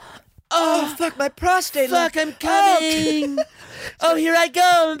 Oh, fuck my prostate. Fuck, I'm coming. Oh, here I go.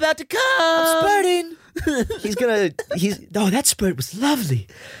 I'm about to come. I'm spurting. Oh, that spurt was lovely.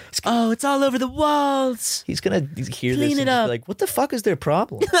 Oh, it's all over the walls. He's gonna hear Clean this it and up. be like, what the fuck is their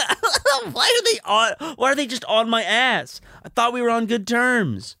problem? Why are they just on my ass? I thought we were on good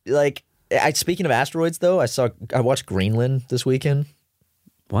terms. Like, speaking of asteroids, though, I watched Greenland this weekend.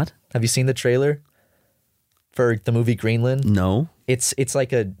 What? Have you seen the trailer for the movie Greenland? No. It's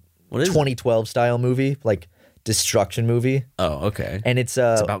like a What is it? 2012 style movie, like destruction movie, Oh, okay. and it's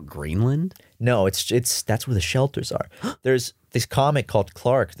about Greenland? no, it's that's where the shelters are. There's this comet called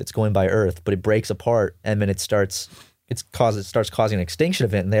Clark that's going by Earth, but it breaks apart and then it starts causing an extinction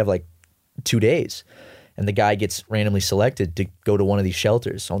event, and they have like 2 days, and the guy gets randomly selected to go to one of these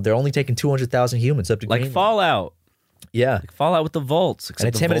shelters. So they're only taking 200,000 humans up to Like Greenland. Fallout. Yeah. Fallout with the vaults. And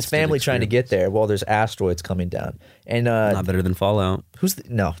it's him and his family trying to get there while there's asteroids coming down. And Not better than Fallout.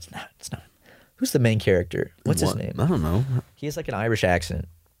 no, it's not. It's not. Who's the main character? What's his What? name? I don't know. He has like an Irish accent.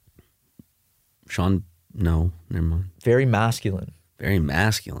 Sean. No, never mind. Very masculine. Very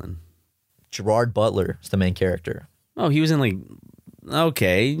masculine. Gerard Butler is the main character. Oh, he was in like,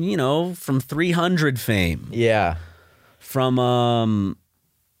 okay, from 300 fame. Yeah. From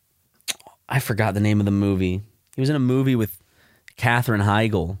I forgot the name of the movie. He was in a movie with Katherine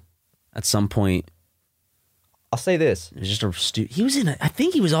Heigl at some point. I'll say this. It was just he was in I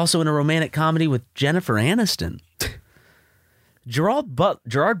think he was also in a romantic comedy with Jennifer Aniston. Gerard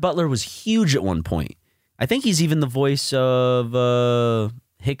Butler was huge at one point. I think he's even the voice of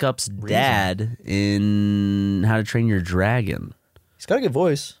Hiccup's dad in How to Train Your Dragon. He's got a good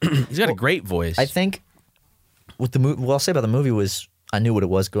voice. He's got a great voice. I think with the movie, what I'll say about the movie was I knew what it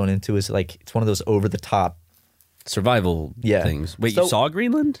was going into. Is like it's one of those over the top survival things. Wait, So- you saw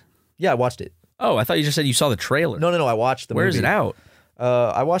Greenland? Yeah, I watched it. Oh, I thought you just said you saw the trailer. No, I watched the Where movie. is it out?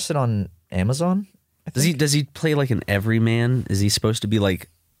 I watched it on Amazon. Does he play like an everyman? Is he supposed to be like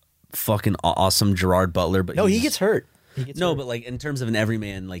fucking awesome Gerard Butler? But No, he gets hurt. but like in terms of an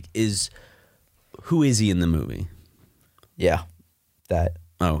everyman, like who is he in the movie? Yeah, that.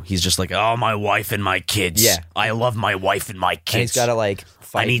 Oh, he's just like, oh, my wife and my kids. Yeah. I love my wife and my kids. And he's got to like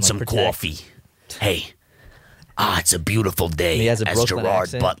fight I need and, like, some protect. coffee. Hey, it's a beautiful day. He has a as Brooklyn Gerard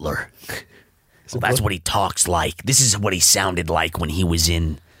accent. Butler. Well, that's what he talks like. This is what he sounded like when he was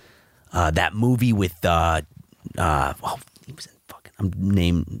in that movie with he was in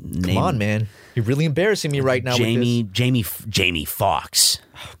fucking Come on, man. You're really embarrassing me right now. Jamie With Foxx.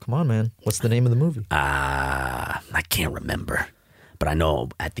 this. Come on, man. What's the name of the movie? I can't remember, but I know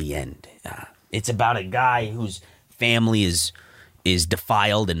at the end it's about a guy whose family is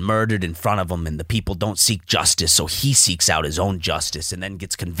defiled and murdered in front of him, and the people don't seek justice, so he seeks out his own justice and then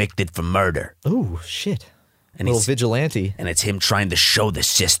gets convicted for murder. Oh shit! And Little he's- vigilante. And it's him trying to show the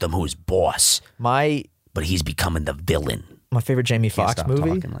system who's boss, My but he's becoming the villain. favorite Jamie Can't Foxx stop movie.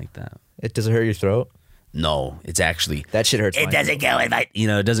 talking like that. It does it hurt your throat? No, it's actually That shit hurts. It my doesn't go in my,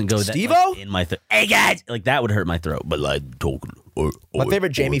 it doesn't go that, Steve-O? like, in my throat. Hey guys, like that would hurt my throat. But like talking, My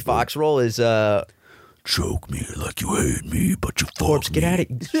favorite Jamie Foxx role is choke me like you hate me, but you fuck Corpse. me. Get out of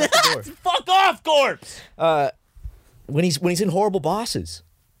here! Shut the door. Fuck off, corpse. When he's in Horrible Bosses.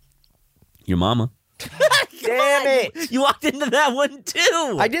 Your mama. Damn it! You walked into that one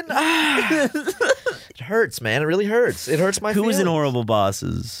too. I didn't. It hurts, man. It really hurts. It hurts my. Who was in feelings. Horrible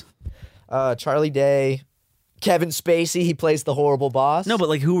Bosses? Charlie Day, Kevin Spacey. He plays the horrible boss. No, but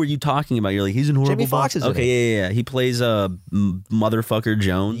like, who were you talking about? You're like, he's in Horrible Jamie Foxx Bosses. is in Okay, yeah. He plays motherfucker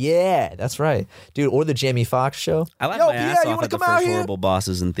Jones. Yeah, that's right, dude. Or the Jamie Foxx show. I laughed Yo, my ass you off wanna at the come out first here? Horrible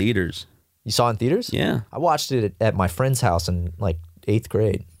Bosses in theaters. You saw it in theaters? Yeah. I watched it at my friend's house in like 8th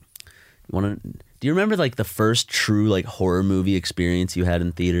grade. Do you remember like the first true like horror movie experience you had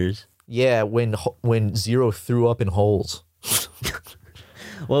in theaters? Yeah, when Zero threw up in holes.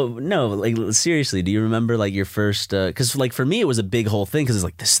 Well, no, like seriously, do you remember like your first? Because like for me, it was a big whole thing because it's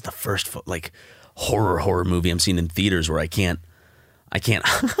like this is the first like horror movie I'm seeing in theaters where I can't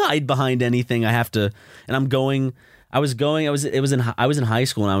hide behind anything. I have to, and I was in high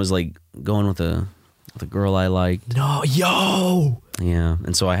school and I was like going with a girl I liked. No, yo. Yeah,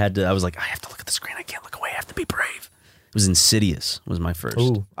 and so I was like, I have to look at the screen. I can't look away. I have to be brave. It was Insidious. Was my first.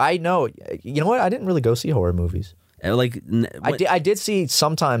 Ooh, I know. You know what? I didn't really go see horror movies. Like I did see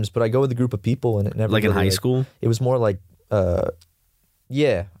sometimes, but I go with a group of people, and it never Like in really, high school? It was more like,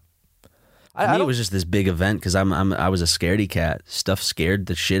 yeah. For me, it was just this big event because I was a scaredy cat. Stuff scared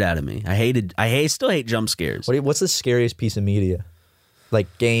the shit out of me. I still hate jump scares. What's the scariest piece of media?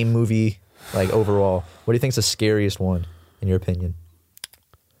 Like game, movie, like overall. What do you think's the scariest one in your opinion?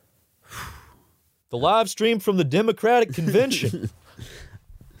 The live stream from the Democratic Convention.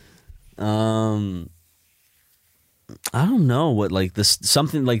 I don't know what like this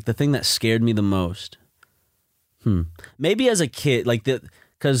something like the thing that scared me the most. Maybe as a kid, like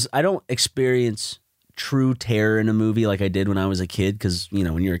because I don't experience true terror in a movie like I did when I was a kid. Because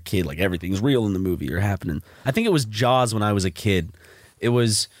when you're a kid, like everything's real in the movie or happening. I think it was Jaws when I was a kid. It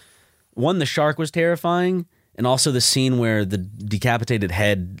was one, the shark was terrifying, and also the scene where the decapitated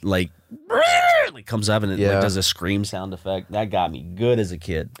head like comes up and it like, does a scream sound effect. That got me good as a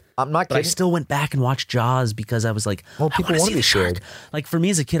kid. I'm not But I kidding. still went back and watched Jaws because I was like, Well, I people want to wanna see be the shark. scared. Like for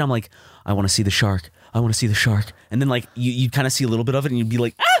me as a kid, I'm like, I want to see the shark. I want to see the shark. And then like you kind of see a little bit of it and you'd be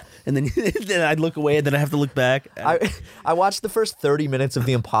like, ah! And then, then I'd look away and then I have to look back. I watched the first 30 minutes of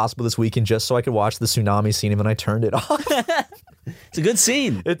The Impossible this weekend just so I could watch the tsunami scene, and then I turned it off. It's a good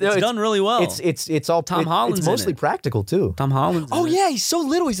scene. It's done really well. It's all Tom Holland's It's in mostly it. practical too. Tom Holland's Oh in it. yeah, he's so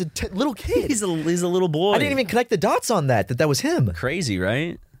little. He's a little kid. He's a little boy. I didn't even connect the dots on that was him. Crazy,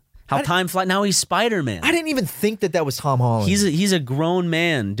 right? How time flies. Now he's Spider-Man. I didn't even think that was Tom Holland. He's a grown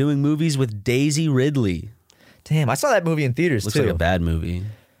man doing movies with Daisy Ridley. Damn, I saw that movie in theaters Looks too. like a bad movie.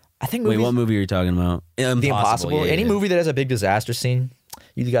 I think Wait, movies, what movie are you talking about? The Impossible. Yeah, Any yeah. movie that has a big disaster scene,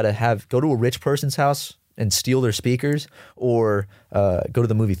 you got to go to a rich person's house and steal their speakers, or go to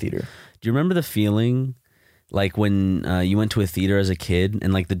the movie theater. Do you remember the feeling like when you went to a theater as a kid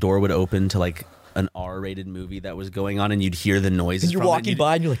and like the door would open to like an R-rated movie that was going on and you'd hear the noises? And you're from it, walking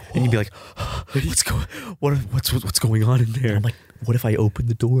by and you're like, and you'd be like, what's going on in there? I'm like, what if I open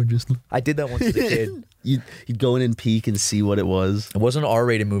the door and just? I did that once as a kid. You'd go in and peek and see what it was. It wasn't an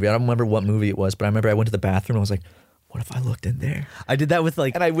R-rated movie. I don't remember what movie it was, but I remember I went to the bathroom and I was like, what if I looked in there? I did that with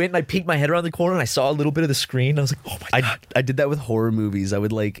like, And I went and I peeked my head around the corner and I saw a little bit of the screen. And I was like, oh my God. I did that with horror movies. I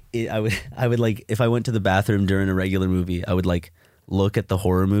would like, I would like, if I went to the bathroom during a regular movie, I would like look at the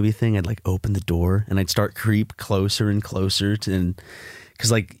horror movie thing. I'd like open the door and I'd start creep closer and closer to, and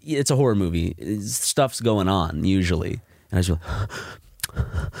because like it's a horror movie, stuff's going on usually, and I was like,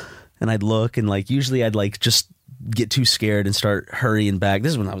 and I'd look and like usually I'd like just get too scared and start hurrying back.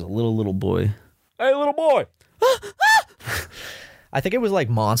 This is when I was a little boy. Hey, little boy. I think it was like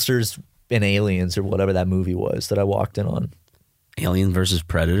Monsters and Aliens or whatever that movie was that I walked in on. Alien versus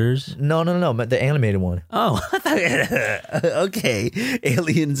Predators? No, the animated one. Oh, okay.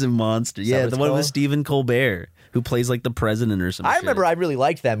 Aliens and Monsters. that Yeah, what the it's one called? with Stephen Colbert, who plays like the president or something. I remember I really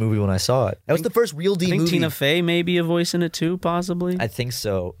liked that movie when I saw it. That was the first real D I think movie. Tina Fey may be a voice in it too, possibly. I think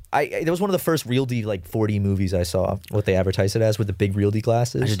so. It was one of the first real D like 4D movies I saw. What they advertised it as with the big real D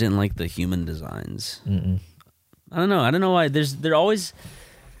glasses. I just didn't like the human designs. I don't know. I don't know why. They're always.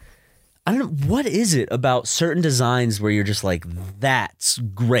 I don't know. What is it about certain designs where you're just like, that's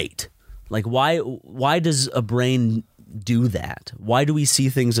great? Like, why does a brain do that? Why do we see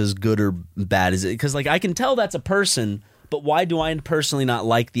things as good or bad? Is it because like I can tell that's a person, but why do I personally not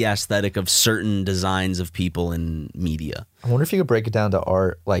like the aesthetic of certain designs of people in media? I wonder if you could break it down to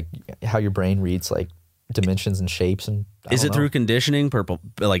art, like how your brain reads like dimensions and shapes. And Is it through conditioning,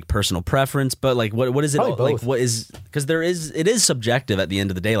 like personal preference? But like, what is it? Probably both. Like, what is? Because it is subjective at the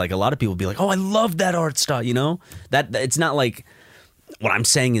end of the day. Like a lot of people be like, "Oh, I love that art style." You know, that it's not like what I'm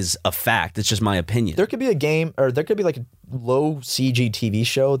saying is a fact. It's just my opinion. There could be a game, or there could be like a low CG TV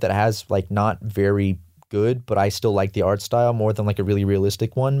show that has like not very good, but I still like the art style more than like a really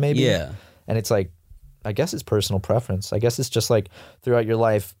realistic one, maybe. Yeah. And it's like, I guess it's personal preference. I guess it's just like throughout your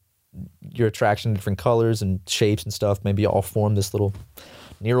life, your attraction to different colors and shapes and stuff maybe all form this little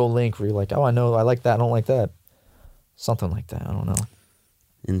neural link where you're like, oh, I know, I like that, I don't like that. Something like that. I don't know.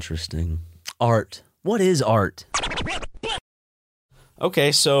 Interesting. Art. What is art?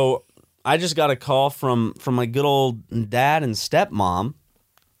 Okay, so I just got a call from my good old dad and stepmom,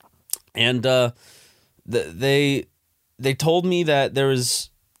 and they told me that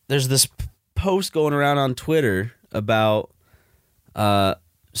there's this post going around on Twitter about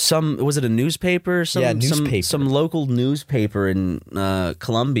was it a newspaper? Newspaper. Some local newspaper in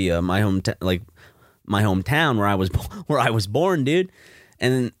Columbia, my hometown where I was born, dude.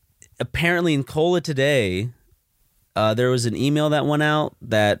 And apparently in Cola today, there was an email that went out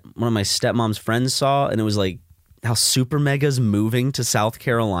that one of my stepmom's friends saw, and it was like how Super Mega's moving to South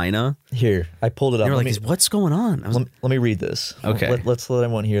Carolina. Here, I pulled it up. They were like, "What's going on?" I was, let me read this. Okay. Let's let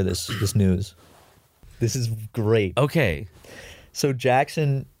everyone hear this news. This is great. okay. So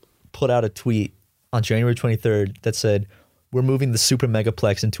Jackson put out a tweet on January 23rd that said, "We're moving the Super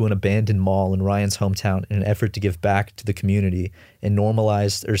Megaplex into an abandoned mall in Ryan's hometown in an effort to give back to the community and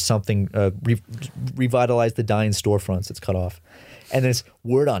normalize or something, revitalize the dying storefronts that's cut off." And this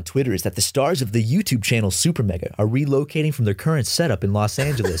word on Twitter is that the stars of the YouTube channel Super Mega are relocating from their current setup in Los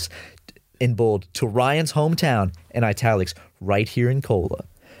Angeles, in bold, to Ryan's hometown, in italics, right here in Cola.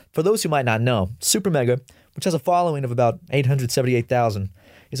 For those who might not know, Super Mega, which has a following of about 878,000,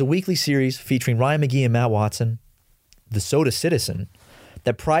 is a weekly series featuring Ryan McGee and Matt Watson, the Soda Citizen,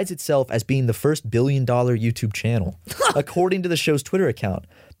 that prides itself as being the first billion-dollar YouTube channel. According to the show's Twitter account,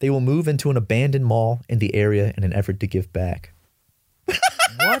 they will move into an abandoned mall in the area in an effort to give back.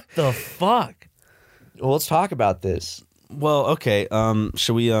 What the fuck? Well, let's talk about this. Well, okay.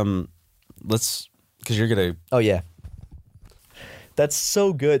 Should we let's, because you're gonna. Oh, yeah. That's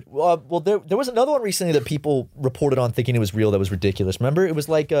so good. Well, there was another one recently that people reported on thinking it was real that was ridiculous. Remember? It was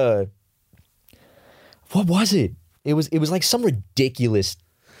like what was it? It was like some ridiculous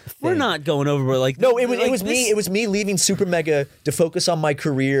thing. We're not going over like No, it was like me. It was me leaving Super Mega to focus on my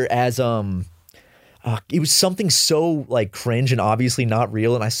career as it was something so like cringe and obviously not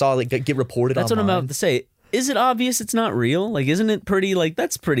real, and I saw like get reported. That's what I'm online. about to say. Is it obvious it's not real? Like, isn't it pretty like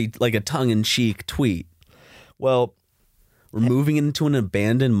that's pretty like a tongue-in-cheek tweet? Well, We're moving into an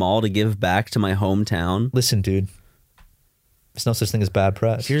abandoned mall to give back to my hometown. listen, dude. There's no such thing as bad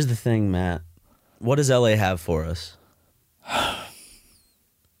press. Here's the thing, Matt. What does LA have for us?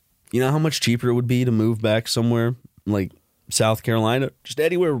 You know how much cheaper it would be to move back somewhere like South Carolina? Just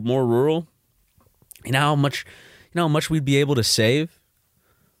anywhere more rural? You know how much we'd be able to save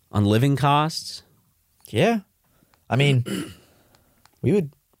on living costs? Yeah. I mean, we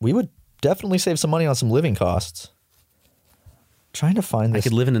would definitely save some money on some living costs. Trying to find I this.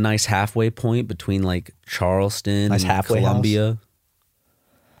 could live in a nice halfway point between like Charleston Nice and halfway Columbia. house.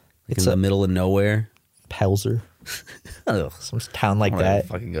 Like It's in the a- middle of nowhere. Pelzer. Ugh. Some town like I wanna that.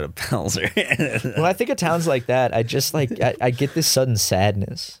 fucking go to Pelzer. When I think of towns like that, I just like I get this sudden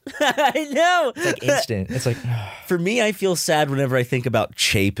sadness. I know. It's like instant. It's like For me, I feel sad whenever I think about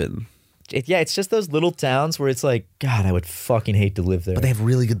Chapin. it's just those little towns where it's like, God, I would fucking hate to live there. But they have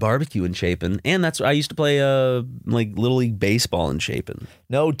really good barbecue in Chapin, and that's I used to play like little league baseball in Chapin.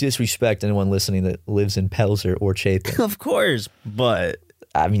 No disrespect to anyone listening that lives in Pelzer or Chapin. Of course, but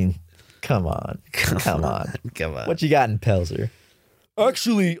I mean, come on. Come on. come on. What you got in Pelzer?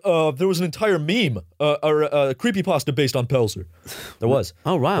 Actually, there was an entire meme or a creepypasta based on Pelzer. There was.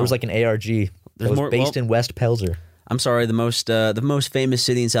 Oh, wow. There was like an ARG that was more- based well- in West Pelzer. I'm sorry. The most famous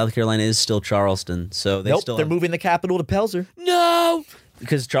city in South Carolina is still Charleston. So they Nope, still they're have- moving the capital to Pelzer. No,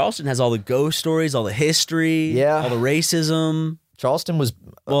 because Charleston has all the ghost stories, all the history, Yeah. all the racism. Charleston was.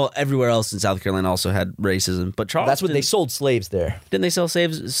 Well, everywhere else in South Carolina also had racism, but Charleston. That's when they sold slaves there. didn't they sell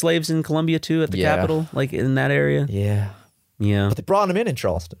slaves in Columbia too at the Yeah. Capitol, like in that area? Yeah. Yeah. But they brought them in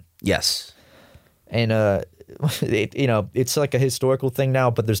Charleston. Yes. And it's like a historical thing now,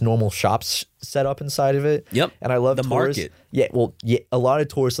 but there's normal shops set up inside of it. Yep. And I love The tours. market. Yeah, well, yeah, a lot of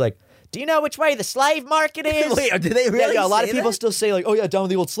tourists like, do you know which way the slave market is? Wait, do they really Yeah, a lot say of people that? still say like, oh yeah, down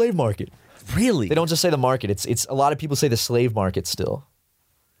the old slave market. Really? They don't just say the market. It's a lot of people say the slave market still.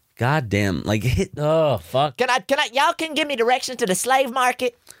 God damn. Like oh fuck. Can I y'all can give me directions to the slave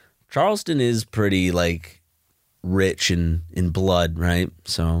market? Charleston is pretty like rich in blood, right?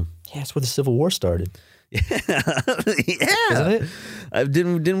 So Yeah, that's where the Civil War started. yeah, Isn't it?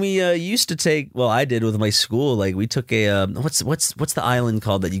 Didn't we used to take? Well, I did with my school. Like we took a what's the island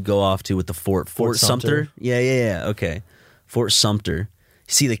called that you go off to with the fort? Fort Sumter. Sumter. Yeah. Okay, Fort Sumter.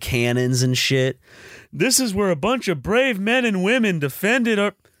 You see the cannons and shit. This is where a bunch of brave men and women defended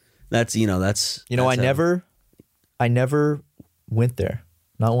our. That's that's You know, that's I never went there.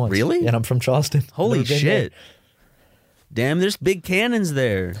 Not once. Really? And I'm from Charleston. Holy Never been shit! there. Damn, there's big cannons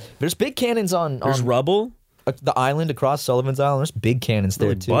there. There's big cannons on There's rubble. the island across Sullivan's Island. There's big cannons there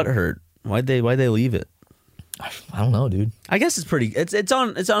Really too. butt hurt. Why'd they leave it? I don't know, dude. I guess it's pretty. It's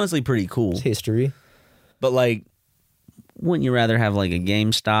honestly pretty cool. It's history. But like, wouldn't you rather have like a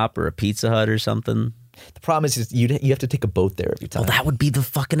GameStop or a Pizza Hut or something? The problem is you have to take a boat there every time. Well, that would be the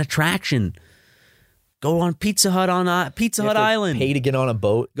fucking attraction. Go on Pizza Hut on Pizza You Hut have to Island. Pay to get on a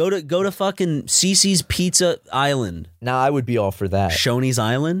boat. Go to fucking Cece's Pizza Island, Now I would be all for that. Shoney's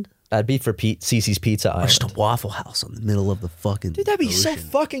Island, I'd be for Cece's Pizza or Island. just a Waffle House on the middle of the fucking. Dude, that'd be so ocean.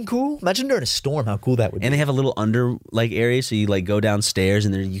 fucking cool. Imagine during a storm, how cool that would be. And they have a little under like area, so you like go downstairs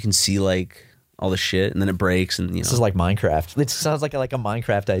and there you can see like all the shit, and then it breaks, and This is like Minecraft. It sounds like a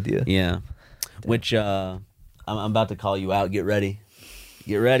Minecraft idea. yeah. Which I'm about to call you out. Get ready.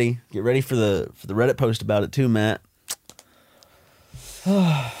 Get ready for the Reddit post about it too, Matt.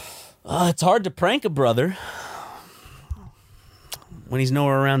 It's hard to prank a brother when he's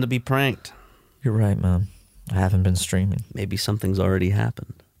nowhere around to be pranked. You're right, man. I haven't been streaming. Maybe something's already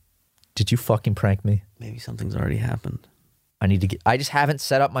happened. Did you fucking prank me? Maybe something's already happened. I just haven't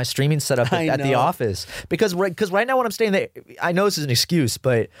set up my streaming setup I at the know. office because right now when I'm staying there, I know this is an excuse,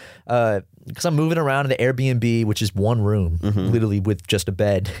 but because I'm moving around in the Airbnb, which is one room, literally with just a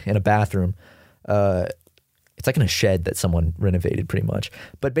bed and a bathroom. It's like in a shed that someone renovated, pretty much.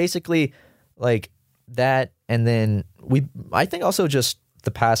 But basically, like that, and then I think also just the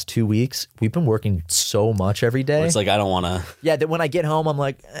past 2 weeks we've been working so much every day. It's like I don't want to. Yeah, that when I get home, I'm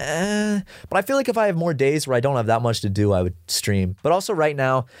like, But I feel like if I have more days where I don't have that much to do, I would stream. But also right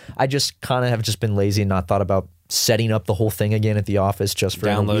now, I just kind of have just been lazy and not thought about setting up the whole thing again at the office just for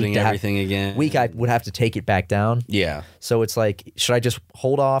Downloading a week to everything again. Week I would have to take it back down. Yeah. So it's like, should I just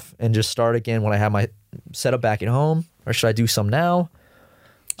hold off and just start again when I have my setup back at home, or should I do some now?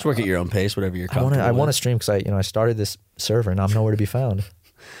 Just work at your own pace, whatever you're I comfortable want to with. stream because I started this server and I'm nowhere to be found.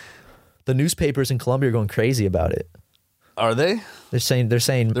 The newspapers in Columbia are going crazy about it. Are they? They're saying They're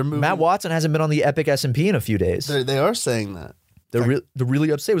moving- Matt Watson hasn't been on the Epic SMP in a few days. They are saying that. They're really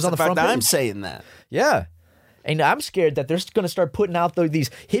upset. It was on the front page. I'm saying that. Yeah, and I'm scared that they're going to start putting out these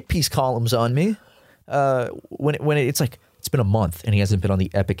hit piece columns on me. It's like it's been a month and he hasn't been on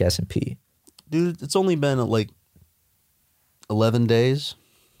the Epic SMP. Dude, it's only been like 11 days.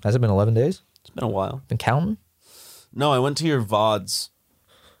 Has it been 11 days? It's been a while. Been counting? No, I went to your VODs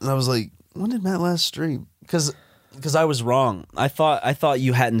and I was like, when did Matt last stream? Because because I was wrong. I thought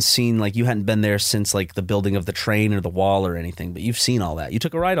you hadn't seen, like, you hadn't been there since, like, the building of the train or the wall or anything, but you've seen all that. You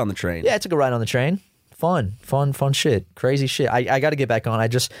took a ride on the train. Yeah, I took a ride on the train. Fun shit. Crazy shit. I got to get back on.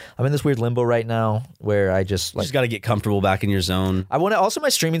 I'm in this weird limbo right now where I just like. You just got to get comfortable back in your zone. I want to. Also, my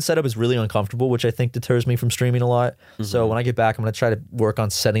streaming setup is really uncomfortable, which I think deters me from streaming a lot. Mm-hmm. So when I get back, I'm going to try to work on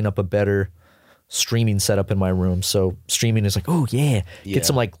setting up a better streaming setup in my room. So streaming is like, oh yeah, get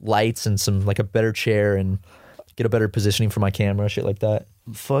some like lights and some like a better chair and get a better positioning for my camera, shit like that.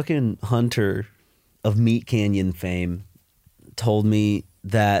 Fucking Hunter of Meat Canyon fame told me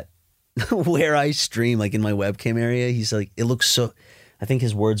that where I stream, like in my webcam area, he's like, it looks so, I think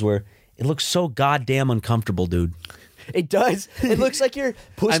his words were, it looks so goddamn uncomfortable, dude. It does. It looks like you're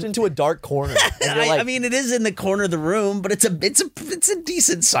pushed into a dark corner. And you're like, I mean, it is in the corner of the room, but it's a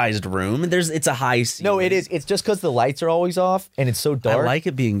decent sized room, and it's a high ceiling. No, it is. It's just because the lights are always off and it's so dark. I like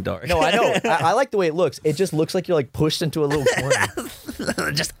it being dark. No, I know. I like the way it looks. It just looks like you're like pushed into a little corner.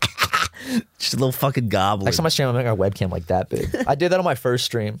 just a little fucking goblin. Next time I stream, I'm making a webcam like that big. I did that on my first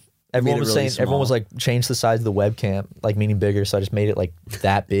stream. Everyone was really saying, small. everyone was like, change the size of the webcam, like meaning bigger. So I just made it like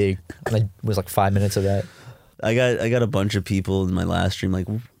that big. And it was like 5 minutes of that. I got a bunch of people in my last stream like,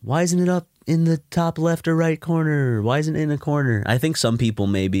 why isn't it up in the top left or right corner? Why isn't it in a corner? I think some people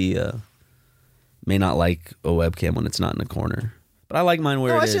may not like a webcam when it's not in a corner. But I like mine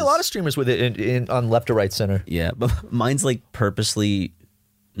where it is. I see a lot of streamers with it on left or right center. Yeah, but mine's like purposely.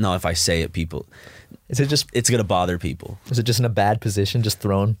 No, if I say it, people. Is it just? It's gonna bother people. Is it just in a bad position, just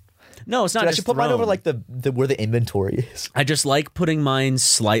thrown? No, it's not. Dude, I just should put mine thrown. over like the where the inventory is. I just like putting mine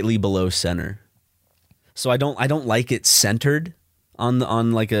slightly below center. So I don't like it centered on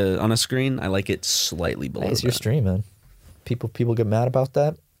a screen. I like it slightly below. Hey, it's your stream, man. People get mad about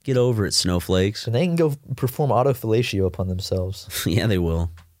that. Get over it, snowflakes. And they can go perform autofellatio upon themselves. Yeah, they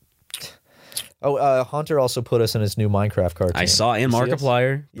will. Oh, Hunter also put us in his new Minecraft cartoon. I saw, and You see us?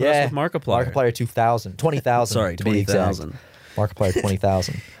 Markiplier. Put us with Markiplier. Markiplier 20,000. Sorry, to be exact. 20,000. Markiplier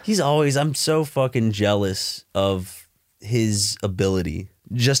 20,000. I'm so fucking jealous of his ability,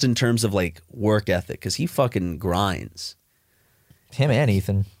 just in terms of like work ethic, because he fucking grinds. Him and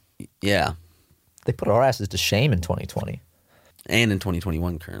Ethan. Yeah. They put our asses to shame in 2020. And in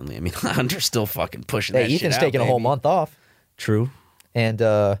 2021 currently. I mean, Hunter's still fucking pushing that Ethan's shit out, taking a whole baby. month off. True. And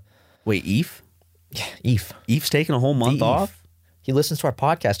Wait, Eve? yeah, Eve. Eve's taking a whole month Eve. off? He listens to our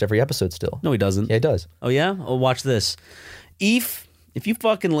podcast every episode still. No, he doesn't. Yeah, he does. Oh yeah? Oh, watch this. Eve, if you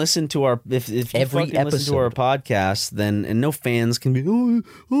fucking listen to our if you Every fucking listen to our podcast, then and no fans can be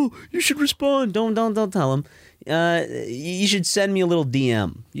oh you should respond. Don't tell him. You should send me a little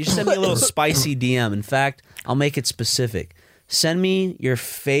DM. You should send me a little spicy DM. In fact, I'll make it specific. Send me your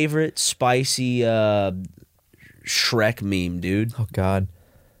favorite spicy Shrek meme, dude. Oh God.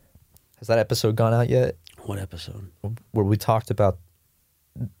 Has that episode gone out yet? What episode? Where we talked about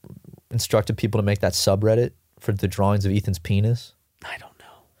instructed people to make that subreddit for the drawings of Ethan's penis. I don't know.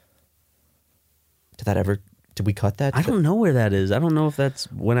 Did we cut that? I don't know where that is. I don't know if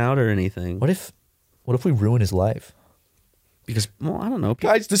that's went out or anything. What if we ruin his life? Because, well, I don't know.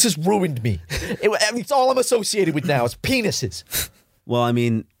 Guys, this has ruined me. It's all I'm associated with now. It's penises. Well, I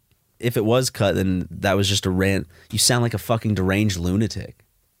mean, if it was cut, then that was just a rant. You sound like a fucking deranged lunatic.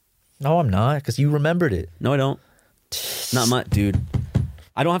 No, I'm not, because you remembered it. No, I don't. Not much, dude.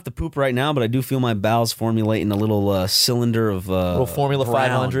 I don't have to poop right now, but I do feel my bowels formulating a little cylinder of little Formula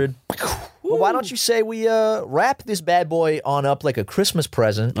brown. 500. Well, why don't you say we wrap this bad boy on up like a Christmas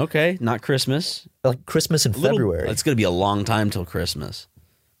present, Okay, not Christmas. like Christmas in February. It's gonna be a long time till Christmas.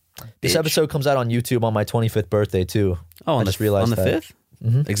 This Bitch. episode comes out on YouTube on my 25th birthday too. Oh, I just realized on the that.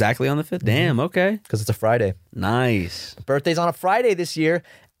 5th? Exactly on the 5th. Damn. Okay. Because it's a Friday. Nice. Birthday's on a Friday this year,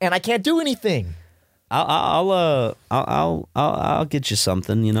 and I can't do anything. I'll get you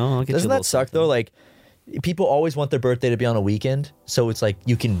something. You know. I'll get Doesn't you a that suck though? Like, people always want their birthday to be on a weekend, so it's like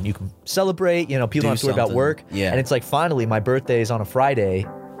you can celebrate. You know, people don't have to worry about something. work. Yeah. And it's like finally my birthday is on a Friday,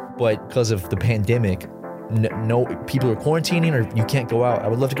 but because of the pandemic, no people are quarantining or you can't go out. I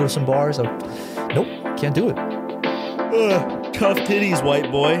would love to go to some bars. Nope, can't do it. Tough titties, white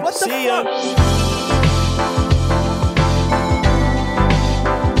boy. What the See fuck? ya.